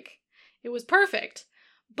was, like, it was perfect.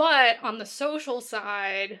 But on the social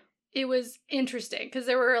side, it was interesting because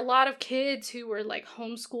there were a lot of kids who were, like,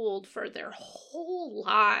 homeschooled for their whole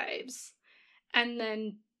lives and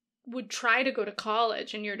then would try to go to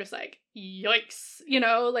college, and you're just like, yikes. You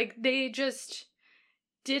know, like, they just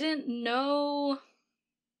didn't know.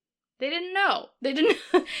 They didn't know. They didn't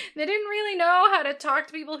really know how to talk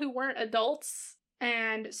to people who weren't adults.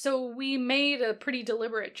 And so we made a pretty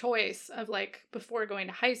deliberate choice of, like, before going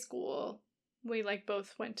to high school, we, like,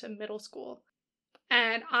 both went to middle school.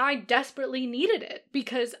 And I desperately needed it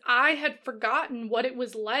because I had forgotten what it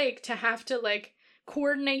was like to have to, like,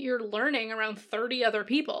 coordinate your learning around 30 other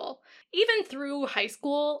people. Even through high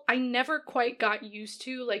school, I never quite got used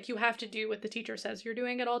to, like, you have to do what the teacher says you're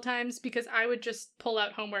doing at all times, because I would just pull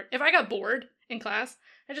out homework. If I got bored in class,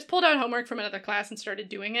 I just pulled out homework from another class and started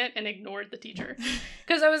doing it and ignored the teacher.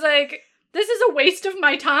 Because I was like, this is a waste of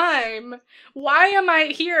my time. Why am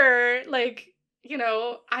I here? Like, you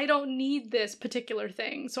know, I don't need this particular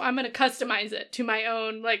thing, so I'm going to customize it to my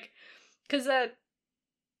own, like, because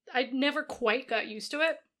I never quite got used to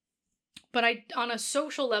it, but on a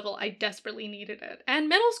social level, I desperately needed it. And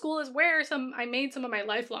middle school is where I made some of my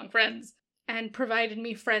lifelong friends and provided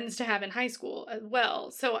me friends to have in high school as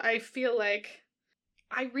well. So I feel like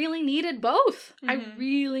I really needed both. I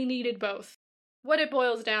really needed both. What it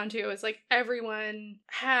boils down to is, like, everyone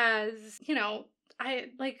has, you know,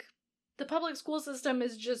 the public school system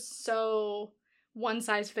is just so one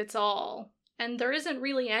size fits all. And there isn't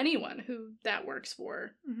really anyone who that works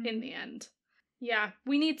for in the end. Yeah,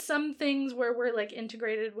 we need some things where we're, like,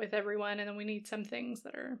 integrated with everyone, and then we need some things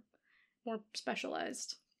that are more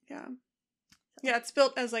specialized. Yeah. Yeah, it's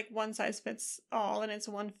built as, like, one size fits all, and it's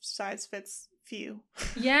one size fits few.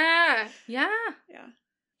 Yeah.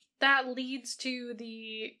 That leads to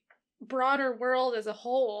the broader world as a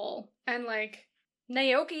whole. And, like,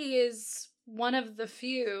 Naoki is one of the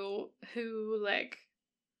few who, like,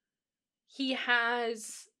 he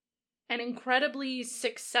has an incredibly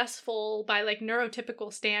successful, by, like,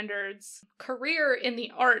 neurotypical standards, career in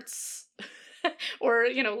the arts or,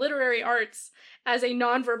 you know, literary arts as a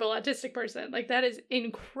nonverbal autistic person. Like, that is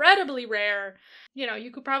incredibly rare. You know,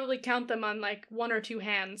 you could probably count them on, like, 1 or 2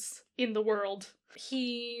 hands in the world.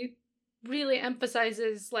 He really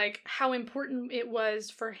emphasizes, like, how important it was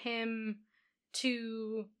for him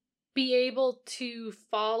to be able to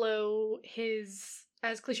follow his,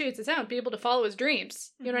 as cliche as it sounds, be able to follow his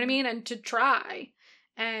dreams, you know what I mean? And to try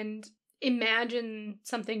and imagine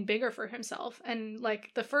something bigger for himself. And,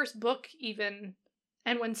 like, the first book even,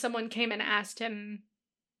 and when someone came and asked him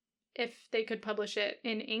if they could publish it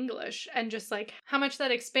in English, and just, like, how much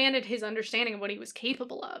that expanded his understanding of what he was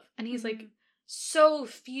capable of. And he's like, so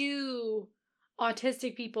few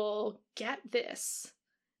autistic people get this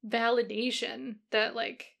validation that,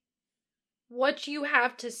 like, what you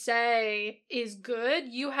have to say is good.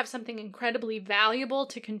 You have something incredibly valuable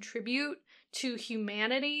to contribute to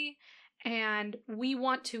humanity, and we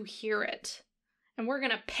want to hear it. And we're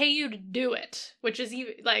going to pay you to do it, which is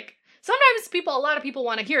even, like, sometimes a lot of people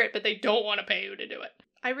want to hear it, but they don't want to pay you to do it.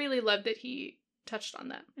 I really love that he touched on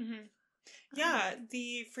that. Yeah,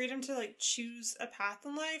 the freedom to, like, choose a path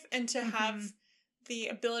in life and to have the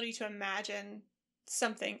ability to imagine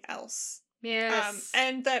something else. Yes.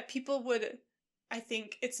 And that people would, I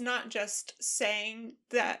think, it's not just saying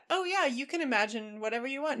that, oh yeah, you can imagine whatever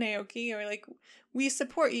you want, Naoki, or, like, we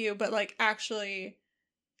support you, but, like, actually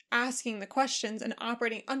asking the questions and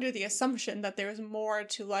operating under the assumption that there's more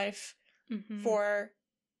to life for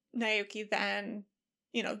Naoki than,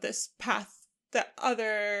 you know, this path that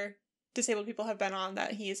other disabled people have been on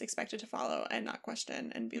that he is expected to follow and not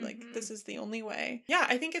question and be like, this is the only way. Yeah,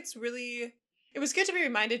 I think it was good to be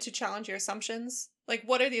reminded to challenge your assumptions. Like,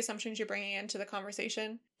 what are the assumptions you're bringing into the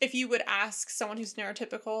conversation? If you would ask someone who's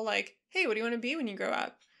neurotypical, like, hey, what do you want to be when you grow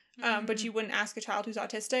up? But you wouldn't ask a child who's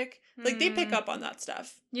autistic. Like, they pick up on that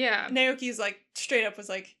stuff. Yeah. Naoki's, like, straight up was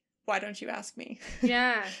like, why don't you ask me?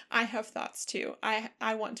 Yeah. I have thoughts, too.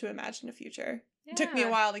 I want to imagine a future. Yeah. It took me a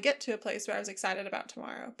while to get to a place where I was excited about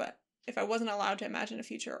tomorrow, but if I wasn't allowed to imagine a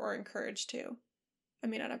future or encouraged to, I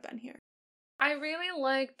may not have been here. I really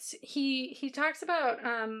liked, he talks about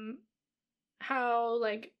how,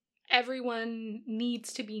 like, everyone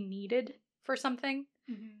needs to be needed for something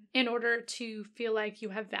in order to feel like you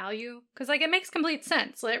have value. Because, like, it makes complete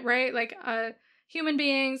sense, right? Like, human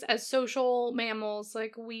beings as social mammals,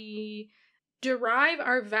 like, we derive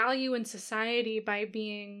our value in society by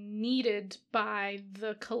being needed by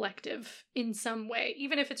the collective in some way,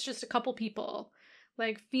 even if it's just a couple people.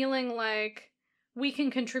 Like feeling like we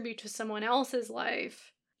can contribute to someone else's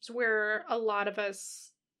life is where a lot of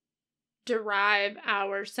us derive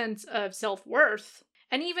our sense of self-worth.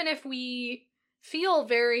 And even if we feel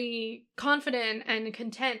very confident and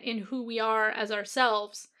content in who we are as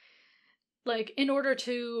ourselves, like in order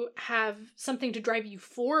to have something to drive you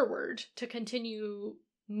forward to continue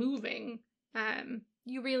moving,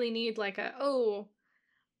 you really need like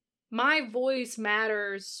my voice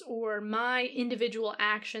matters, or my individual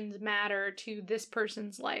actions matter to this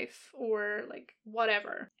person's life, or like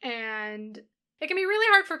whatever. And it can be really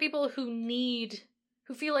hard for people who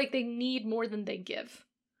feel like they need more than they give,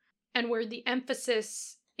 and where the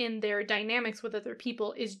emphasis in their dynamics with other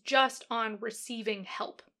people is just on receiving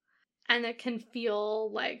help. And it can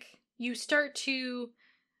feel like you start to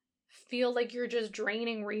feel like you're just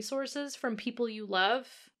draining resources from people you love.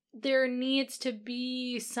 There needs to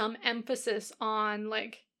be some emphasis on,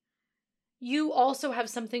 like, you also have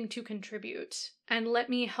something to contribute, and let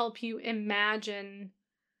me help you imagine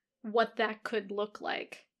what that could look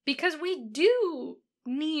like. Because we do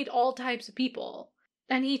need all types of people.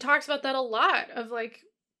 And he talks about that a lot, of like,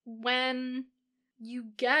 when you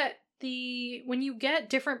get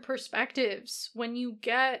different perspectives, when you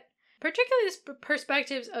get particularly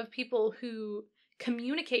perspectives of people who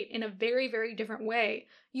communicate in a very, very different way,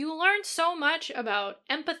 you learn so much about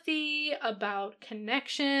empathy, about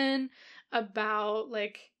connection, about,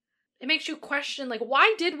 like, it makes you question, like,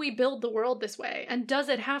 why did we build the world this way? And does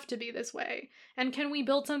it have to be this way? And can we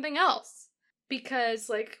build something else? Because,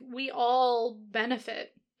 like, we all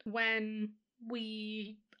benefit when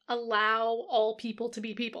we allow all people to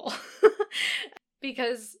be people.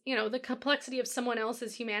 Because, you know, the complexity of someone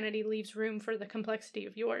else's humanity leaves room for the complexity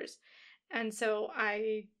of yours. And so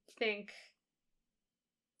I think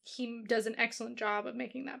he does an excellent job of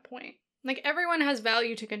making that point. Like, everyone has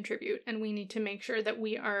value to contribute, and we need to make sure that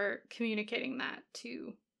we are communicating that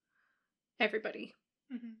to everybody.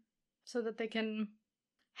 Mm-hmm. So that they can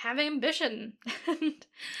have ambition and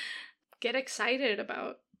get excited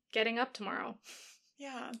about getting up tomorrow.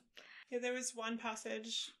 Yeah, there was one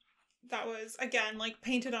passage that was, again, like,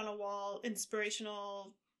 painted on a wall,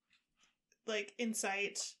 inspirational, like,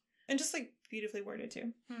 insight, and just, like, beautifully worded,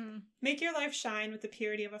 too. Make your life shine with the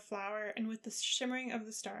purity of a flower and with the shimmering of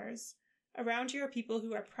the stars. Around you are people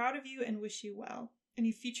who are proud of you and wish you well. And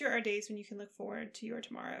you future are days when you can look forward to your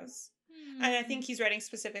tomorrows. And I think he's writing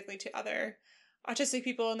specifically to other autistic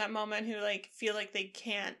people in that moment who, like, feel like they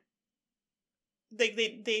can't,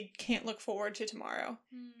 they can't look forward to tomorrow.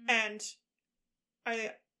 And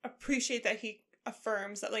I appreciate that he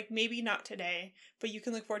affirms that, like, maybe not today, but you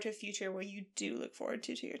can look forward to a future where you do look forward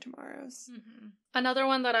to your tomorrows. Another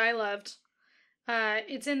one that I loved,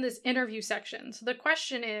 it's in this interview section. So the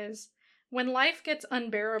question is, when life gets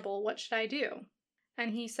unbearable, what should I do?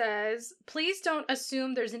 And he says, please don't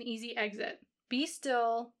assume there's an easy exit. Be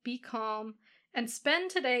still, be calm, and spend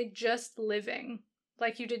today just living,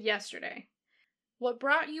 like you did yesterday. What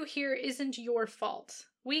brought you here isn't your fault.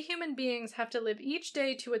 We human beings have to live each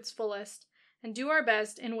day to its fullest and do our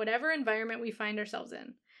best in whatever environment we find ourselves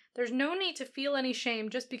in. There's no need to feel any shame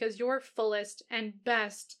just because your fullest and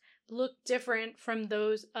best look different from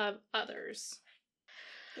those of others.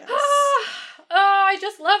 Yes. Oh, I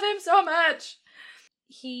just love him so much.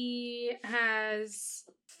 He has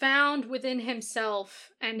found within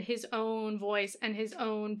himself and his own voice and his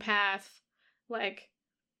own path, like,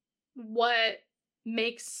 what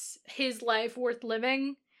makes his life worth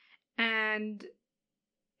living. And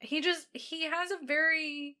he has a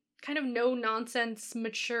very kind of no-nonsense,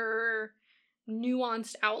 mature,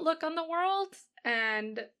 nuanced outlook on the world.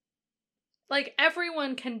 And, like,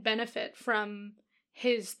 everyone can benefit from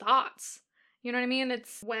his thoughts. You know what I mean?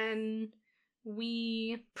 It's when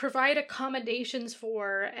we provide accommodations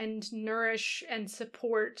for and nourish and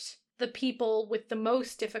support the people with the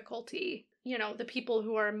most difficulty, you know, the people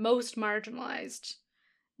who are most marginalized,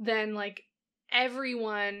 then, like,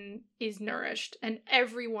 everyone is nourished and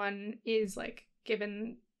everyone is, like,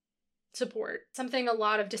 given support. Something a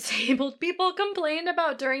lot of disabled people complained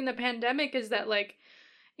about during the pandemic is that, like,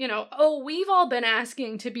 you know, oh, we've all been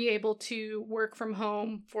asking to be able to work from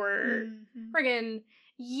home for friggin'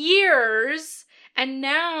 years, and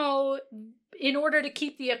now, in order to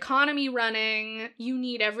keep the economy running, you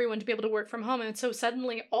need everyone to be able to work from home. And so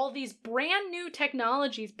suddenly all these brand new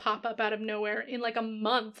technologies pop up out of nowhere in, like, a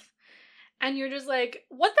month. And you're just like,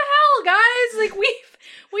 what the hell, guys? Like,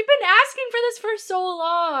 we've been asking for this for so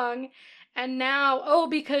long. And now, oh,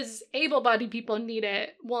 because able-bodied people need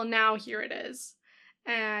it, well, now here it is.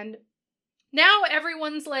 And now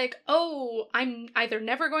everyone's like, oh, I'm either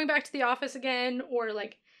never going back to the office again, or,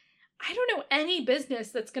 like, I don't know any business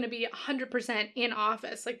that's going to be 100% in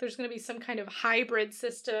office. Like, there's going to be some kind of hybrid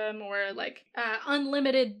system or, like,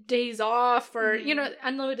 unlimited days off or, you know,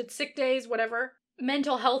 unlimited sick days, whatever.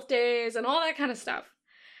 Mental health days and all that kind of stuff.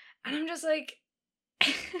 And I'm just like,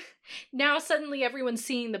 now suddenly everyone's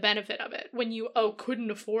seeing the benefit of it when you,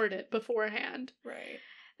 couldn't afford it beforehand. Right.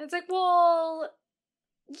 And it's like, well,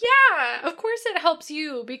 yeah, of course it helps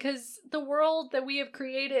you because the world that we have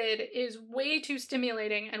created is way too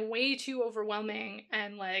stimulating and way too overwhelming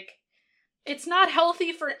and, like, it's not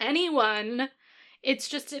healthy for anyone. It's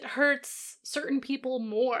just it hurts certain people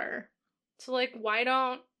more. So, like, why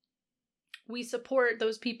don't we support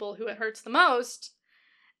those people who it hurts the most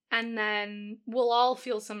and then we'll all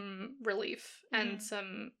feel some relief and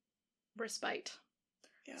some respite.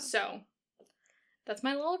 Yeah. So, that's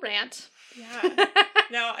my little rant. Yeah.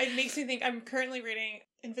 No, it makes me think. I'm currently reading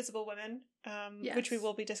Invisible Women, which we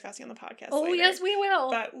will be discussing on the podcast later. Yes, we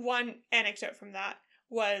will. But one anecdote from that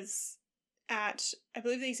was I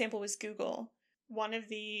believe the example was Google. One of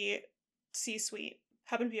the C-suite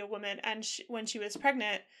happened to be a woman, and when she was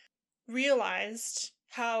pregnant, realized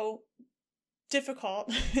how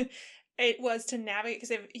difficult it was to navigate because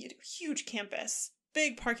they have a huge campus,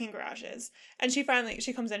 big parking garages. And she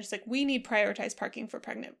comes in, she's like, we need prioritized parking for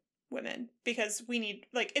pregnant women because we need,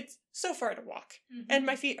 like, it's so far to walk and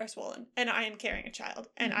my feet are swollen and I am carrying a child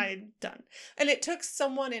and I'm done. And it took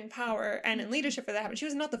someone in power and in leadership for that to happen. She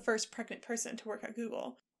was not the first pregnant person to work at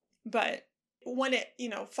Google, but when it,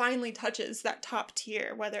 finally touches that top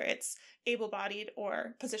tier, whether it's able-bodied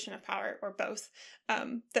or position of power or both,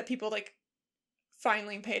 that people, like,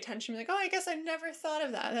 finally pay attention, like, I guess I never thought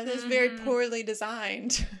of that. That is very poorly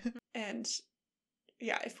designed. And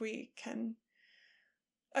yeah, if we can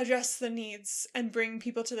address the needs and bring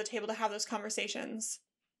people to the table to have those conversations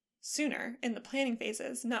sooner in the planning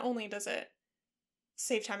phases, not only does it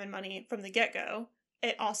save time and money from the get-go,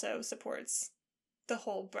 it also supports the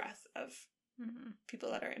whole breadth of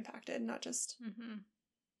people that are impacted, not just...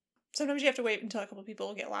 Sometimes you have to wait until a couple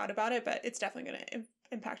people get loud about it, but it's definitely going to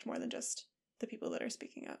impact more than just the people that are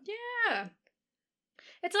speaking up. Yeah.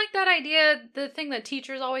 It's like that idea, the thing that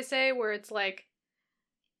teachers always say, where it's like,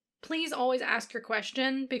 please always ask your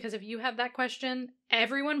question, because if you have that question,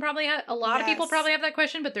 everyone probably a lot of people probably have that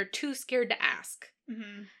question, but they're too scared to ask.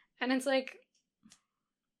 And it's like,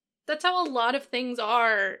 that's how a lot of things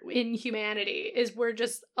are in humanity, is we're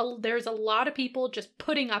just, there's a lot of people just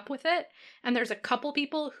putting up with it, and there's a couple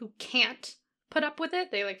people who can't put up with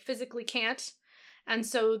it. They, like, physically can't. And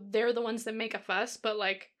so they're the ones that make a fuss, but,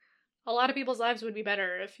 like, a lot of people's lives would be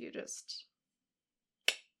better if you just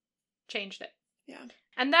changed it. Yeah.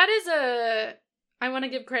 And that is I want to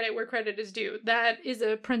give credit where credit is due. That is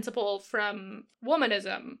a principle from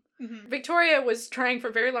womanism. Victoria was trying for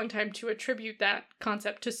a very long time to attribute that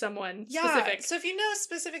concept to someone specific. So if you know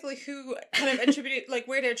specifically who kind of attributed, like,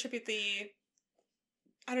 where to attribute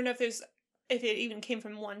I don't know if it even came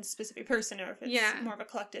from one specific person or if it's more of a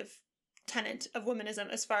collective tenet of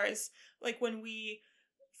womanism, as far as, like, when we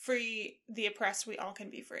free the oppressed, we all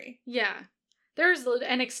can be free. Yeah. There's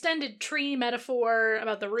an extended tree metaphor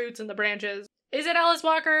about the roots and the branches. Is it Alice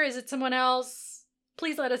Walker? Is it someone else?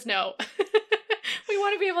 Please let us know. We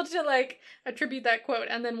want to be able to, like, attribute that quote,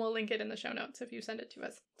 and then we'll link it in the show notes if you send it to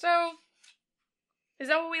us. So, is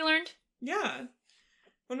that what we learned? Yeah.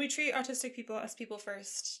 When we treat autistic people as people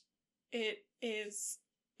first, it is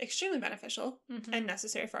extremely beneficial and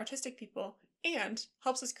necessary for autistic people, and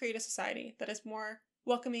helps us create a society that is more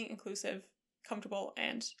welcoming, inclusive, comfortable,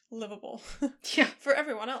 and livable for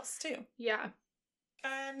everyone else, too. Yeah.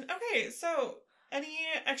 And, okay, so, any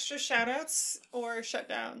extra shout-outs or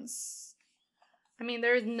shutdowns? I mean,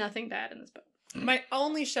 there is nothing bad in this book. My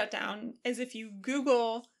only shutdown is if you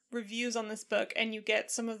Google reviews on this book and you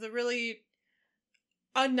get some of the really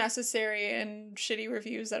unnecessary and shitty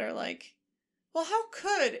reviews that are like, well, how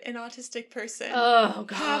could an autistic person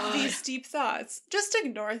have these deep thoughts? Just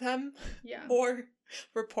ignore them. Yeah. Or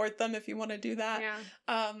report them if you want to do that.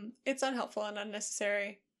 Yeah. It's unhelpful and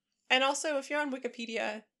unnecessary. And also, if you're on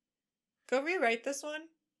Wikipedia, go rewrite this one.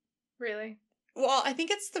 Really? Well, I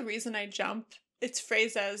think it's the reason I jumped. It's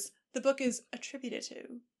phrased as, the book is attributed to.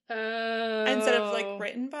 Instead of, like,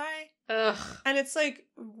 written by. Ugh. And it's like,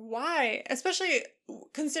 why? Especially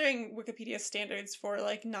considering Wikipedia standards for,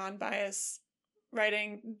 like, non-bias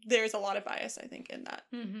writing, there's a lot of bias, I think, in that.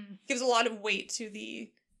 Gives a lot of weight to the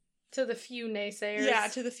few naysayers. Yeah,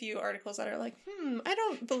 to the few articles that are like, I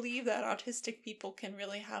don't believe that autistic people can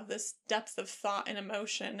really have this depth of thought and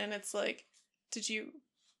emotion. And it's like, did you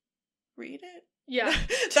read it? Yeah.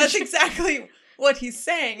 That's exactly what he's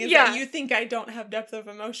saying, is Yeah. that you think I don't have depth of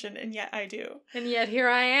emotion, and yet I do. And yet here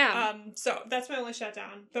I am. So that's my only shout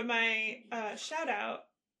down. But my shout out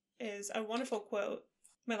is a wonderful quote,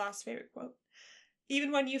 my last favorite quote.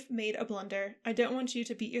 Even when you've made a blunder, I don't want you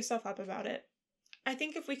to beat yourself up about it. I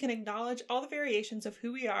think if we can acknowledge all the variations of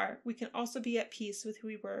who we are, we can also be at peace with who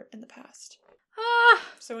we were in the past.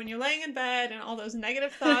 So when you're laying in bed and all those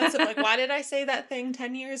negative thoughts of like, why did I say that thing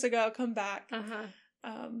 10 years ago, come back.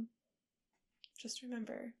 Just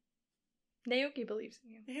remember. Naoki believes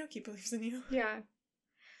in you. Naoki believes in you. Yeah.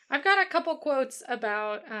 I've got a couple quotes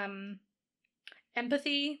about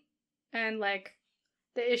empathy and like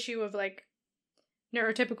the issue of like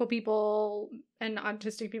neurotypical people and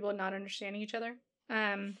autistic people not understanding each other.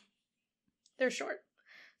 They're short.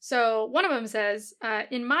 So one of them says,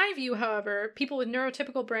 in my view, however, people with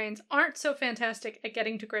neurotypical brains aren't so fantastic at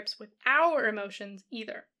getting to grips with our emotions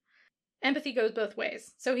either. Empathy goes both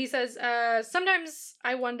ways. So he says, sometimes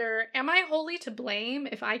I wonder, am I wholly to blame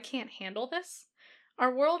if I can't handle this?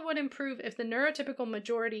 Our world would improve if the neurotypical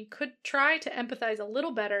majority could try to empathize a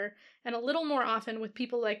little better and a little more often with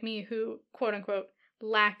people like me who, quote unquote,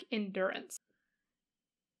 lack endurance.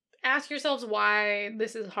 Ask yourselves why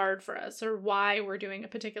this is hard for us or why we're doing a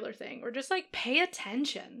particular thing, or just like pay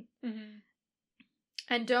attention.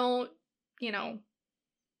 And don't,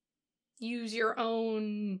 use your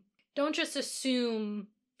own, don't just assume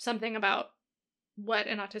something about what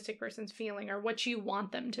an autistic person's feeling or what you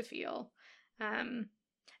want them to feel. And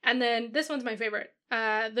then this one's my favorite.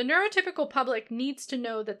 The neurotypical public needs to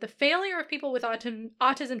know that the failure of people with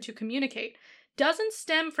autism to communicate doesn't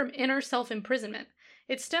stem from inner self-imprisonment.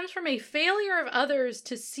 It stems from a failure of others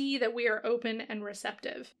to see that we are open and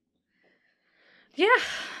receptive. Yeah,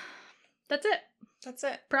 that's it. That's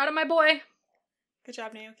it. Proud of my boy. Good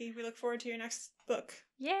job, Naoki. We look forward to your next book.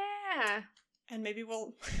 Yeah. And maybe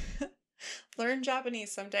we'll learn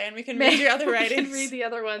Japanese someday and we can read your other writings. We can read the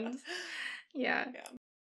other ones. Yeah.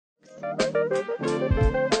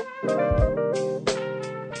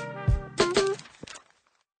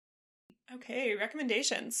 Okay,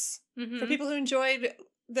 recommendations. Mm-hmm. For people who enjoyed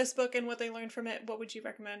this book and what they learned from it, what would you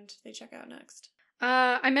recommend they check out next?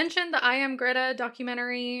 I mentioned the I Am Greta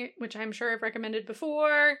documentary, which I'm sure I've recommended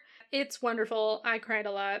before. It's wonderful. I cried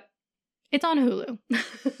a lot. It's on Hulu.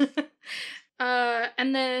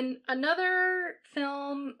 And then another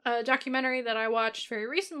film, a documentary that I watched very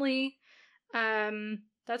recently,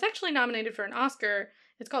 that's actually nominated for an Oscar.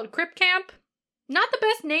 It's called Crip Camp. Not the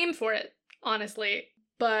best name for it, honestly,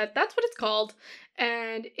 but that's what it's called.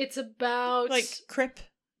 And it's about... Like Crip?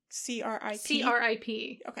 C-R-I-P?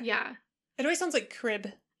 C-R-I-P. Okay. Yeah. It always sounds like crib.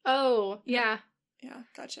 Oh, yeah. Yeah,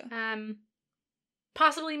 gotcha.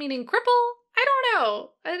 Possibly meaning cripple? I don't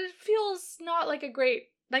know. It feels not like a great,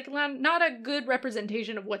 like not a good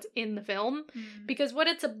representation of what's in the film. Because what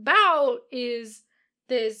it's about is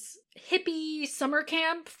this hippie summer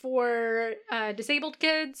camp for disabled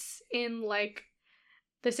kids in like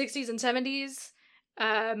the 60s and 70s.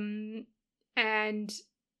 And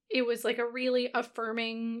it was like a really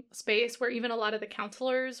affirming space where even a lot of the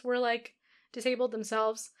counselors were like disabled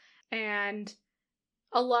themselves. And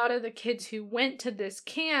a lot of the kids who went to this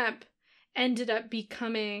camp ended up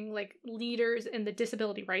becoming like leaders in the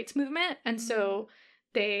disability rights movement. And so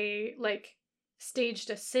they like staged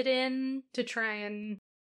a sit-in to try and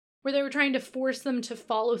where they were trying to force them to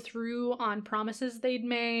follow through on promises they'd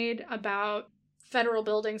made about federal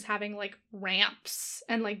buildings having like ramps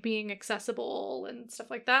and like being accessible and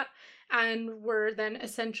stuff like that, and were then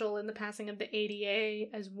essential in the passing of the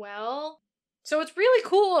ADA as well. So it's really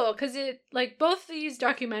cool because it like both these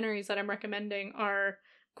documentaries that I'm recommending are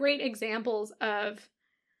great examples of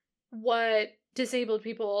what disabled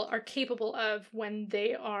people are capable of when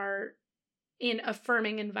they are in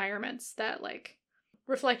affirming environments that like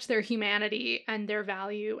reflect their humanity and their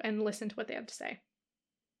value and listen to what they have to say.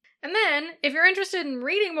 And then, if you're interested in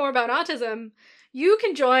reading more about autism, you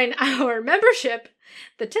can join our membership,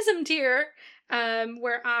 the TISM tier,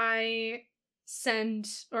 where I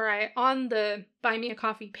on the Buy Me a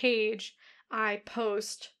Coffee page, I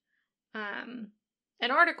post an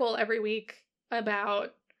article every week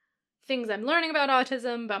about things I'm learning about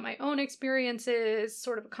autism, about my own experiences,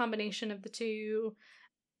 sort of a combination of the two.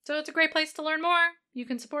 So it's a great place to learn more. You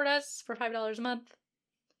can support us for $5 a month.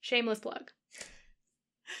 Shameless plug.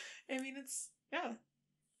 I mean, it's,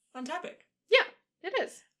 on topic. Yeah, it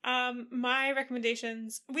is. My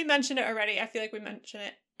recommendations, we mentioned it already. I feel like we mention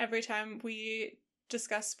it every time we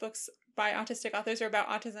discuss books by autistic authors or about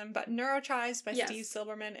autism, but Neurochives by Steve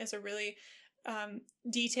Silberman is a really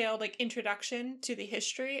detailed like introduction to the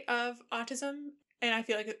history of autism And I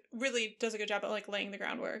feel like it really does a good job at like laying the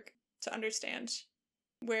groundwork to understand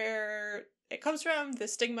where it comes from, the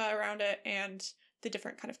stigma around it, and the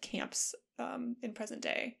different kind of camps in present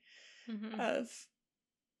day of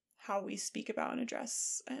how we speak about and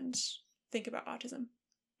address and think about autism.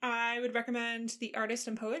 I would recommend the artist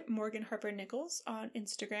and poet Morgan Harper Nichols on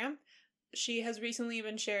Instagram. She has recently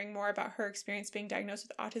been sharing more about her experience being diagnosed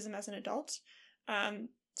with autism as an adult.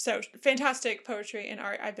 So fantastic poetry and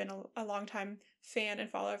art. I've been a long time fan and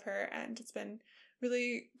follower of her, and it's been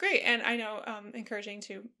really great. And I know encouraging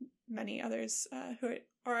to many others who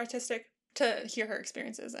are autistic to hear her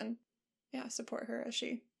experiences and support her as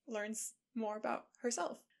she learns more about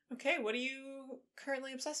herself. Okay, what are you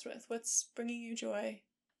currently obsessed with? What's bringing you joy?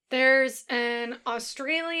 There's an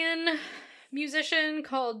Australian musician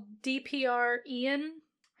called DPR Ian.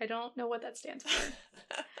 I don't know what that stands for.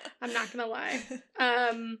 I'm not gonna lie.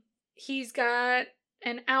 He's got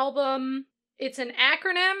an album. It's an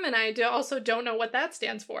acronym, and I also don't know what that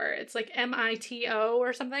stands for. It's like MITO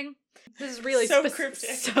or something. This is really so cryptic.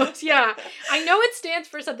 So, yeah, I know it stands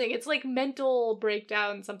for something. It's like mental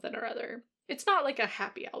breakdown something or other. It's not like a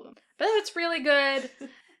happy album, but it's really good.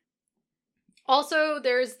 Also,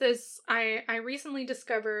 there's this, I recently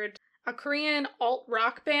discovered a Korean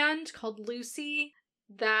alt-rock band called Lucy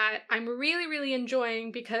that I'm really, really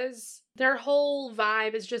enjoying because their whole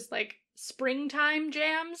vibe is just like springtime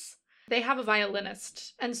jams. They have a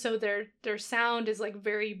violinist, and so their sound is like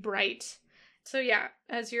very bright. So yeah,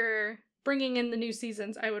 as you're bringing in the new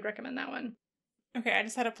seasons, I would recommend that one. Okay, I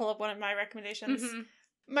just had to pull up one of my recommendations.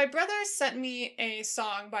 My brother sent me a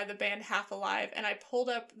song by the band Half Alive, and I pulled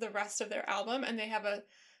up the rest of their album, and they have a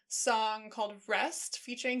song called Rest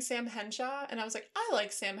featuring Sam Henshaw, and I was like, I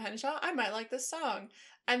like Sam Henshaw, I might like this song.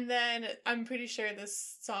 And then I'm pretty sure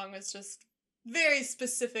this song was just very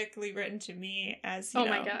specifically written to me, as you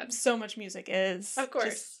know, my God, so much music is. Of course.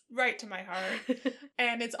 Just right to my heart.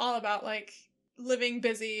 And it's all about like living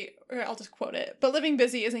busy, or I'll just quote it, but living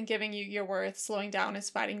busy isn't giving you your worth, slowing down is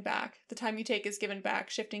fighting back, the time you take is given back,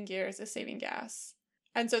 shifting gears is saving gas.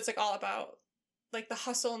 And so it's like all about like the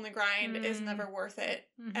hustle and the grind is never worth it,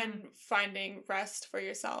 and finding rest for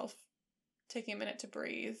yourself, taking a minute to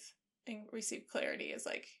breathe and receive clarity is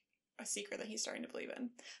like a secret that he's starting to believe in.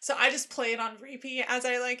 So I just play it on repeat as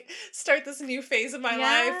I like start this new phase of my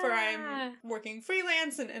life where I'm working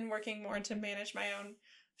freelance and working more to manage my own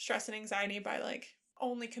stress and anxiety by like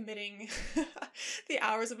only committing the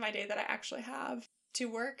hours of my day that I actually have to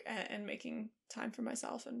work and making time for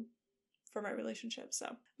myself and for my relationship.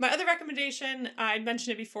 So my other recommendation, I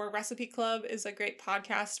mentioned it before, Recipe Club is a great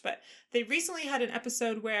podcast, but they recently had an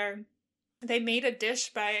episode where they made a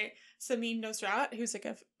dish by Samin Nosrat, who's like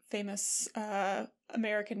a famous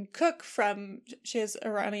American cook she has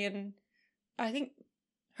Iranian, I think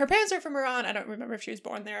her parents are from Iran. I don't remember if she was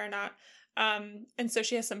born there or not. And so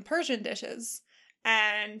she has some Persian dishes.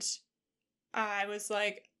 And I was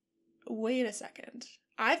like, wait a second.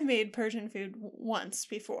 I've made Persian food once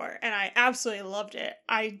before, and I absolutely loved it.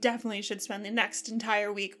 I definitely should spend the next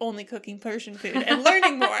entire week only cooking Persian food and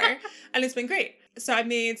learning more. And it's been great. So I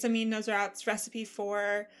made Samin Nosrat's recipe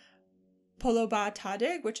for poloba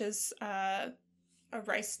tadig, which is a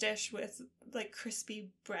rice dish with like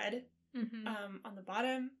crispy bread on the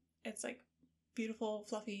bottom. It's like beautiful,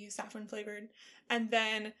 fluffy, saffron flavored. And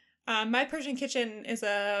then My Persian Kitchen is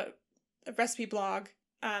a recipe blog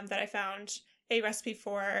that I found a recipe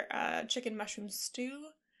for chicken mushroom stew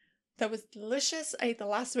that was delicious. I ate the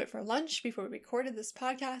last of it for lunch before we recorded this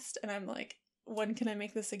podcast, and I'm like, when can I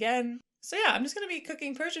make this again? So yeah, I'm just going to be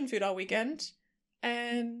cooking Persian food all weekend,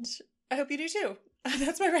 and I hope you do too.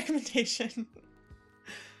 That's my recommendation.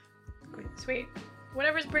 Sweet.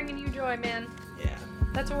 Whatever's bringing you joy, man. Yeah.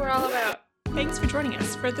 That's what we're all about. Thanks for joining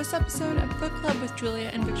us for this episode of Book Club with Julia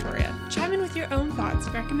and Victoria. Chime in with your own thoughts,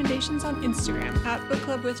 recommendations on Instagram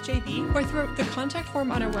 @bookclubwithjv, or through the contact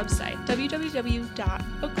form on our website,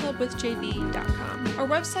 www.bookclubwithjv.com. Our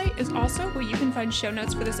website is also where you can find show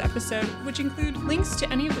notes for this episode, which include links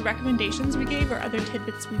to any of the recommendations we gave or other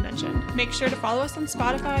tidbits we mentioned. Make sure to follow us on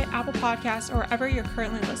Spotify, Apple Podcasts, or wherever you're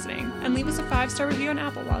currently listening, and leave us a 5-star review on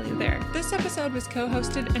Apple while you're there. This episode was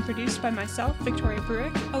co-hosted and produced by myself, Victoria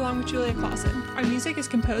Bruick, along with Julia Clausen. Our music is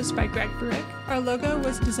composed by Greg Bruick. Our logo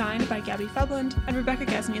was designed by Gabby Febland, and Rebecca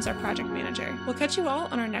Gesney is our project manager. We'll catch you all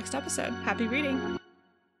on our next episode. Happy reading!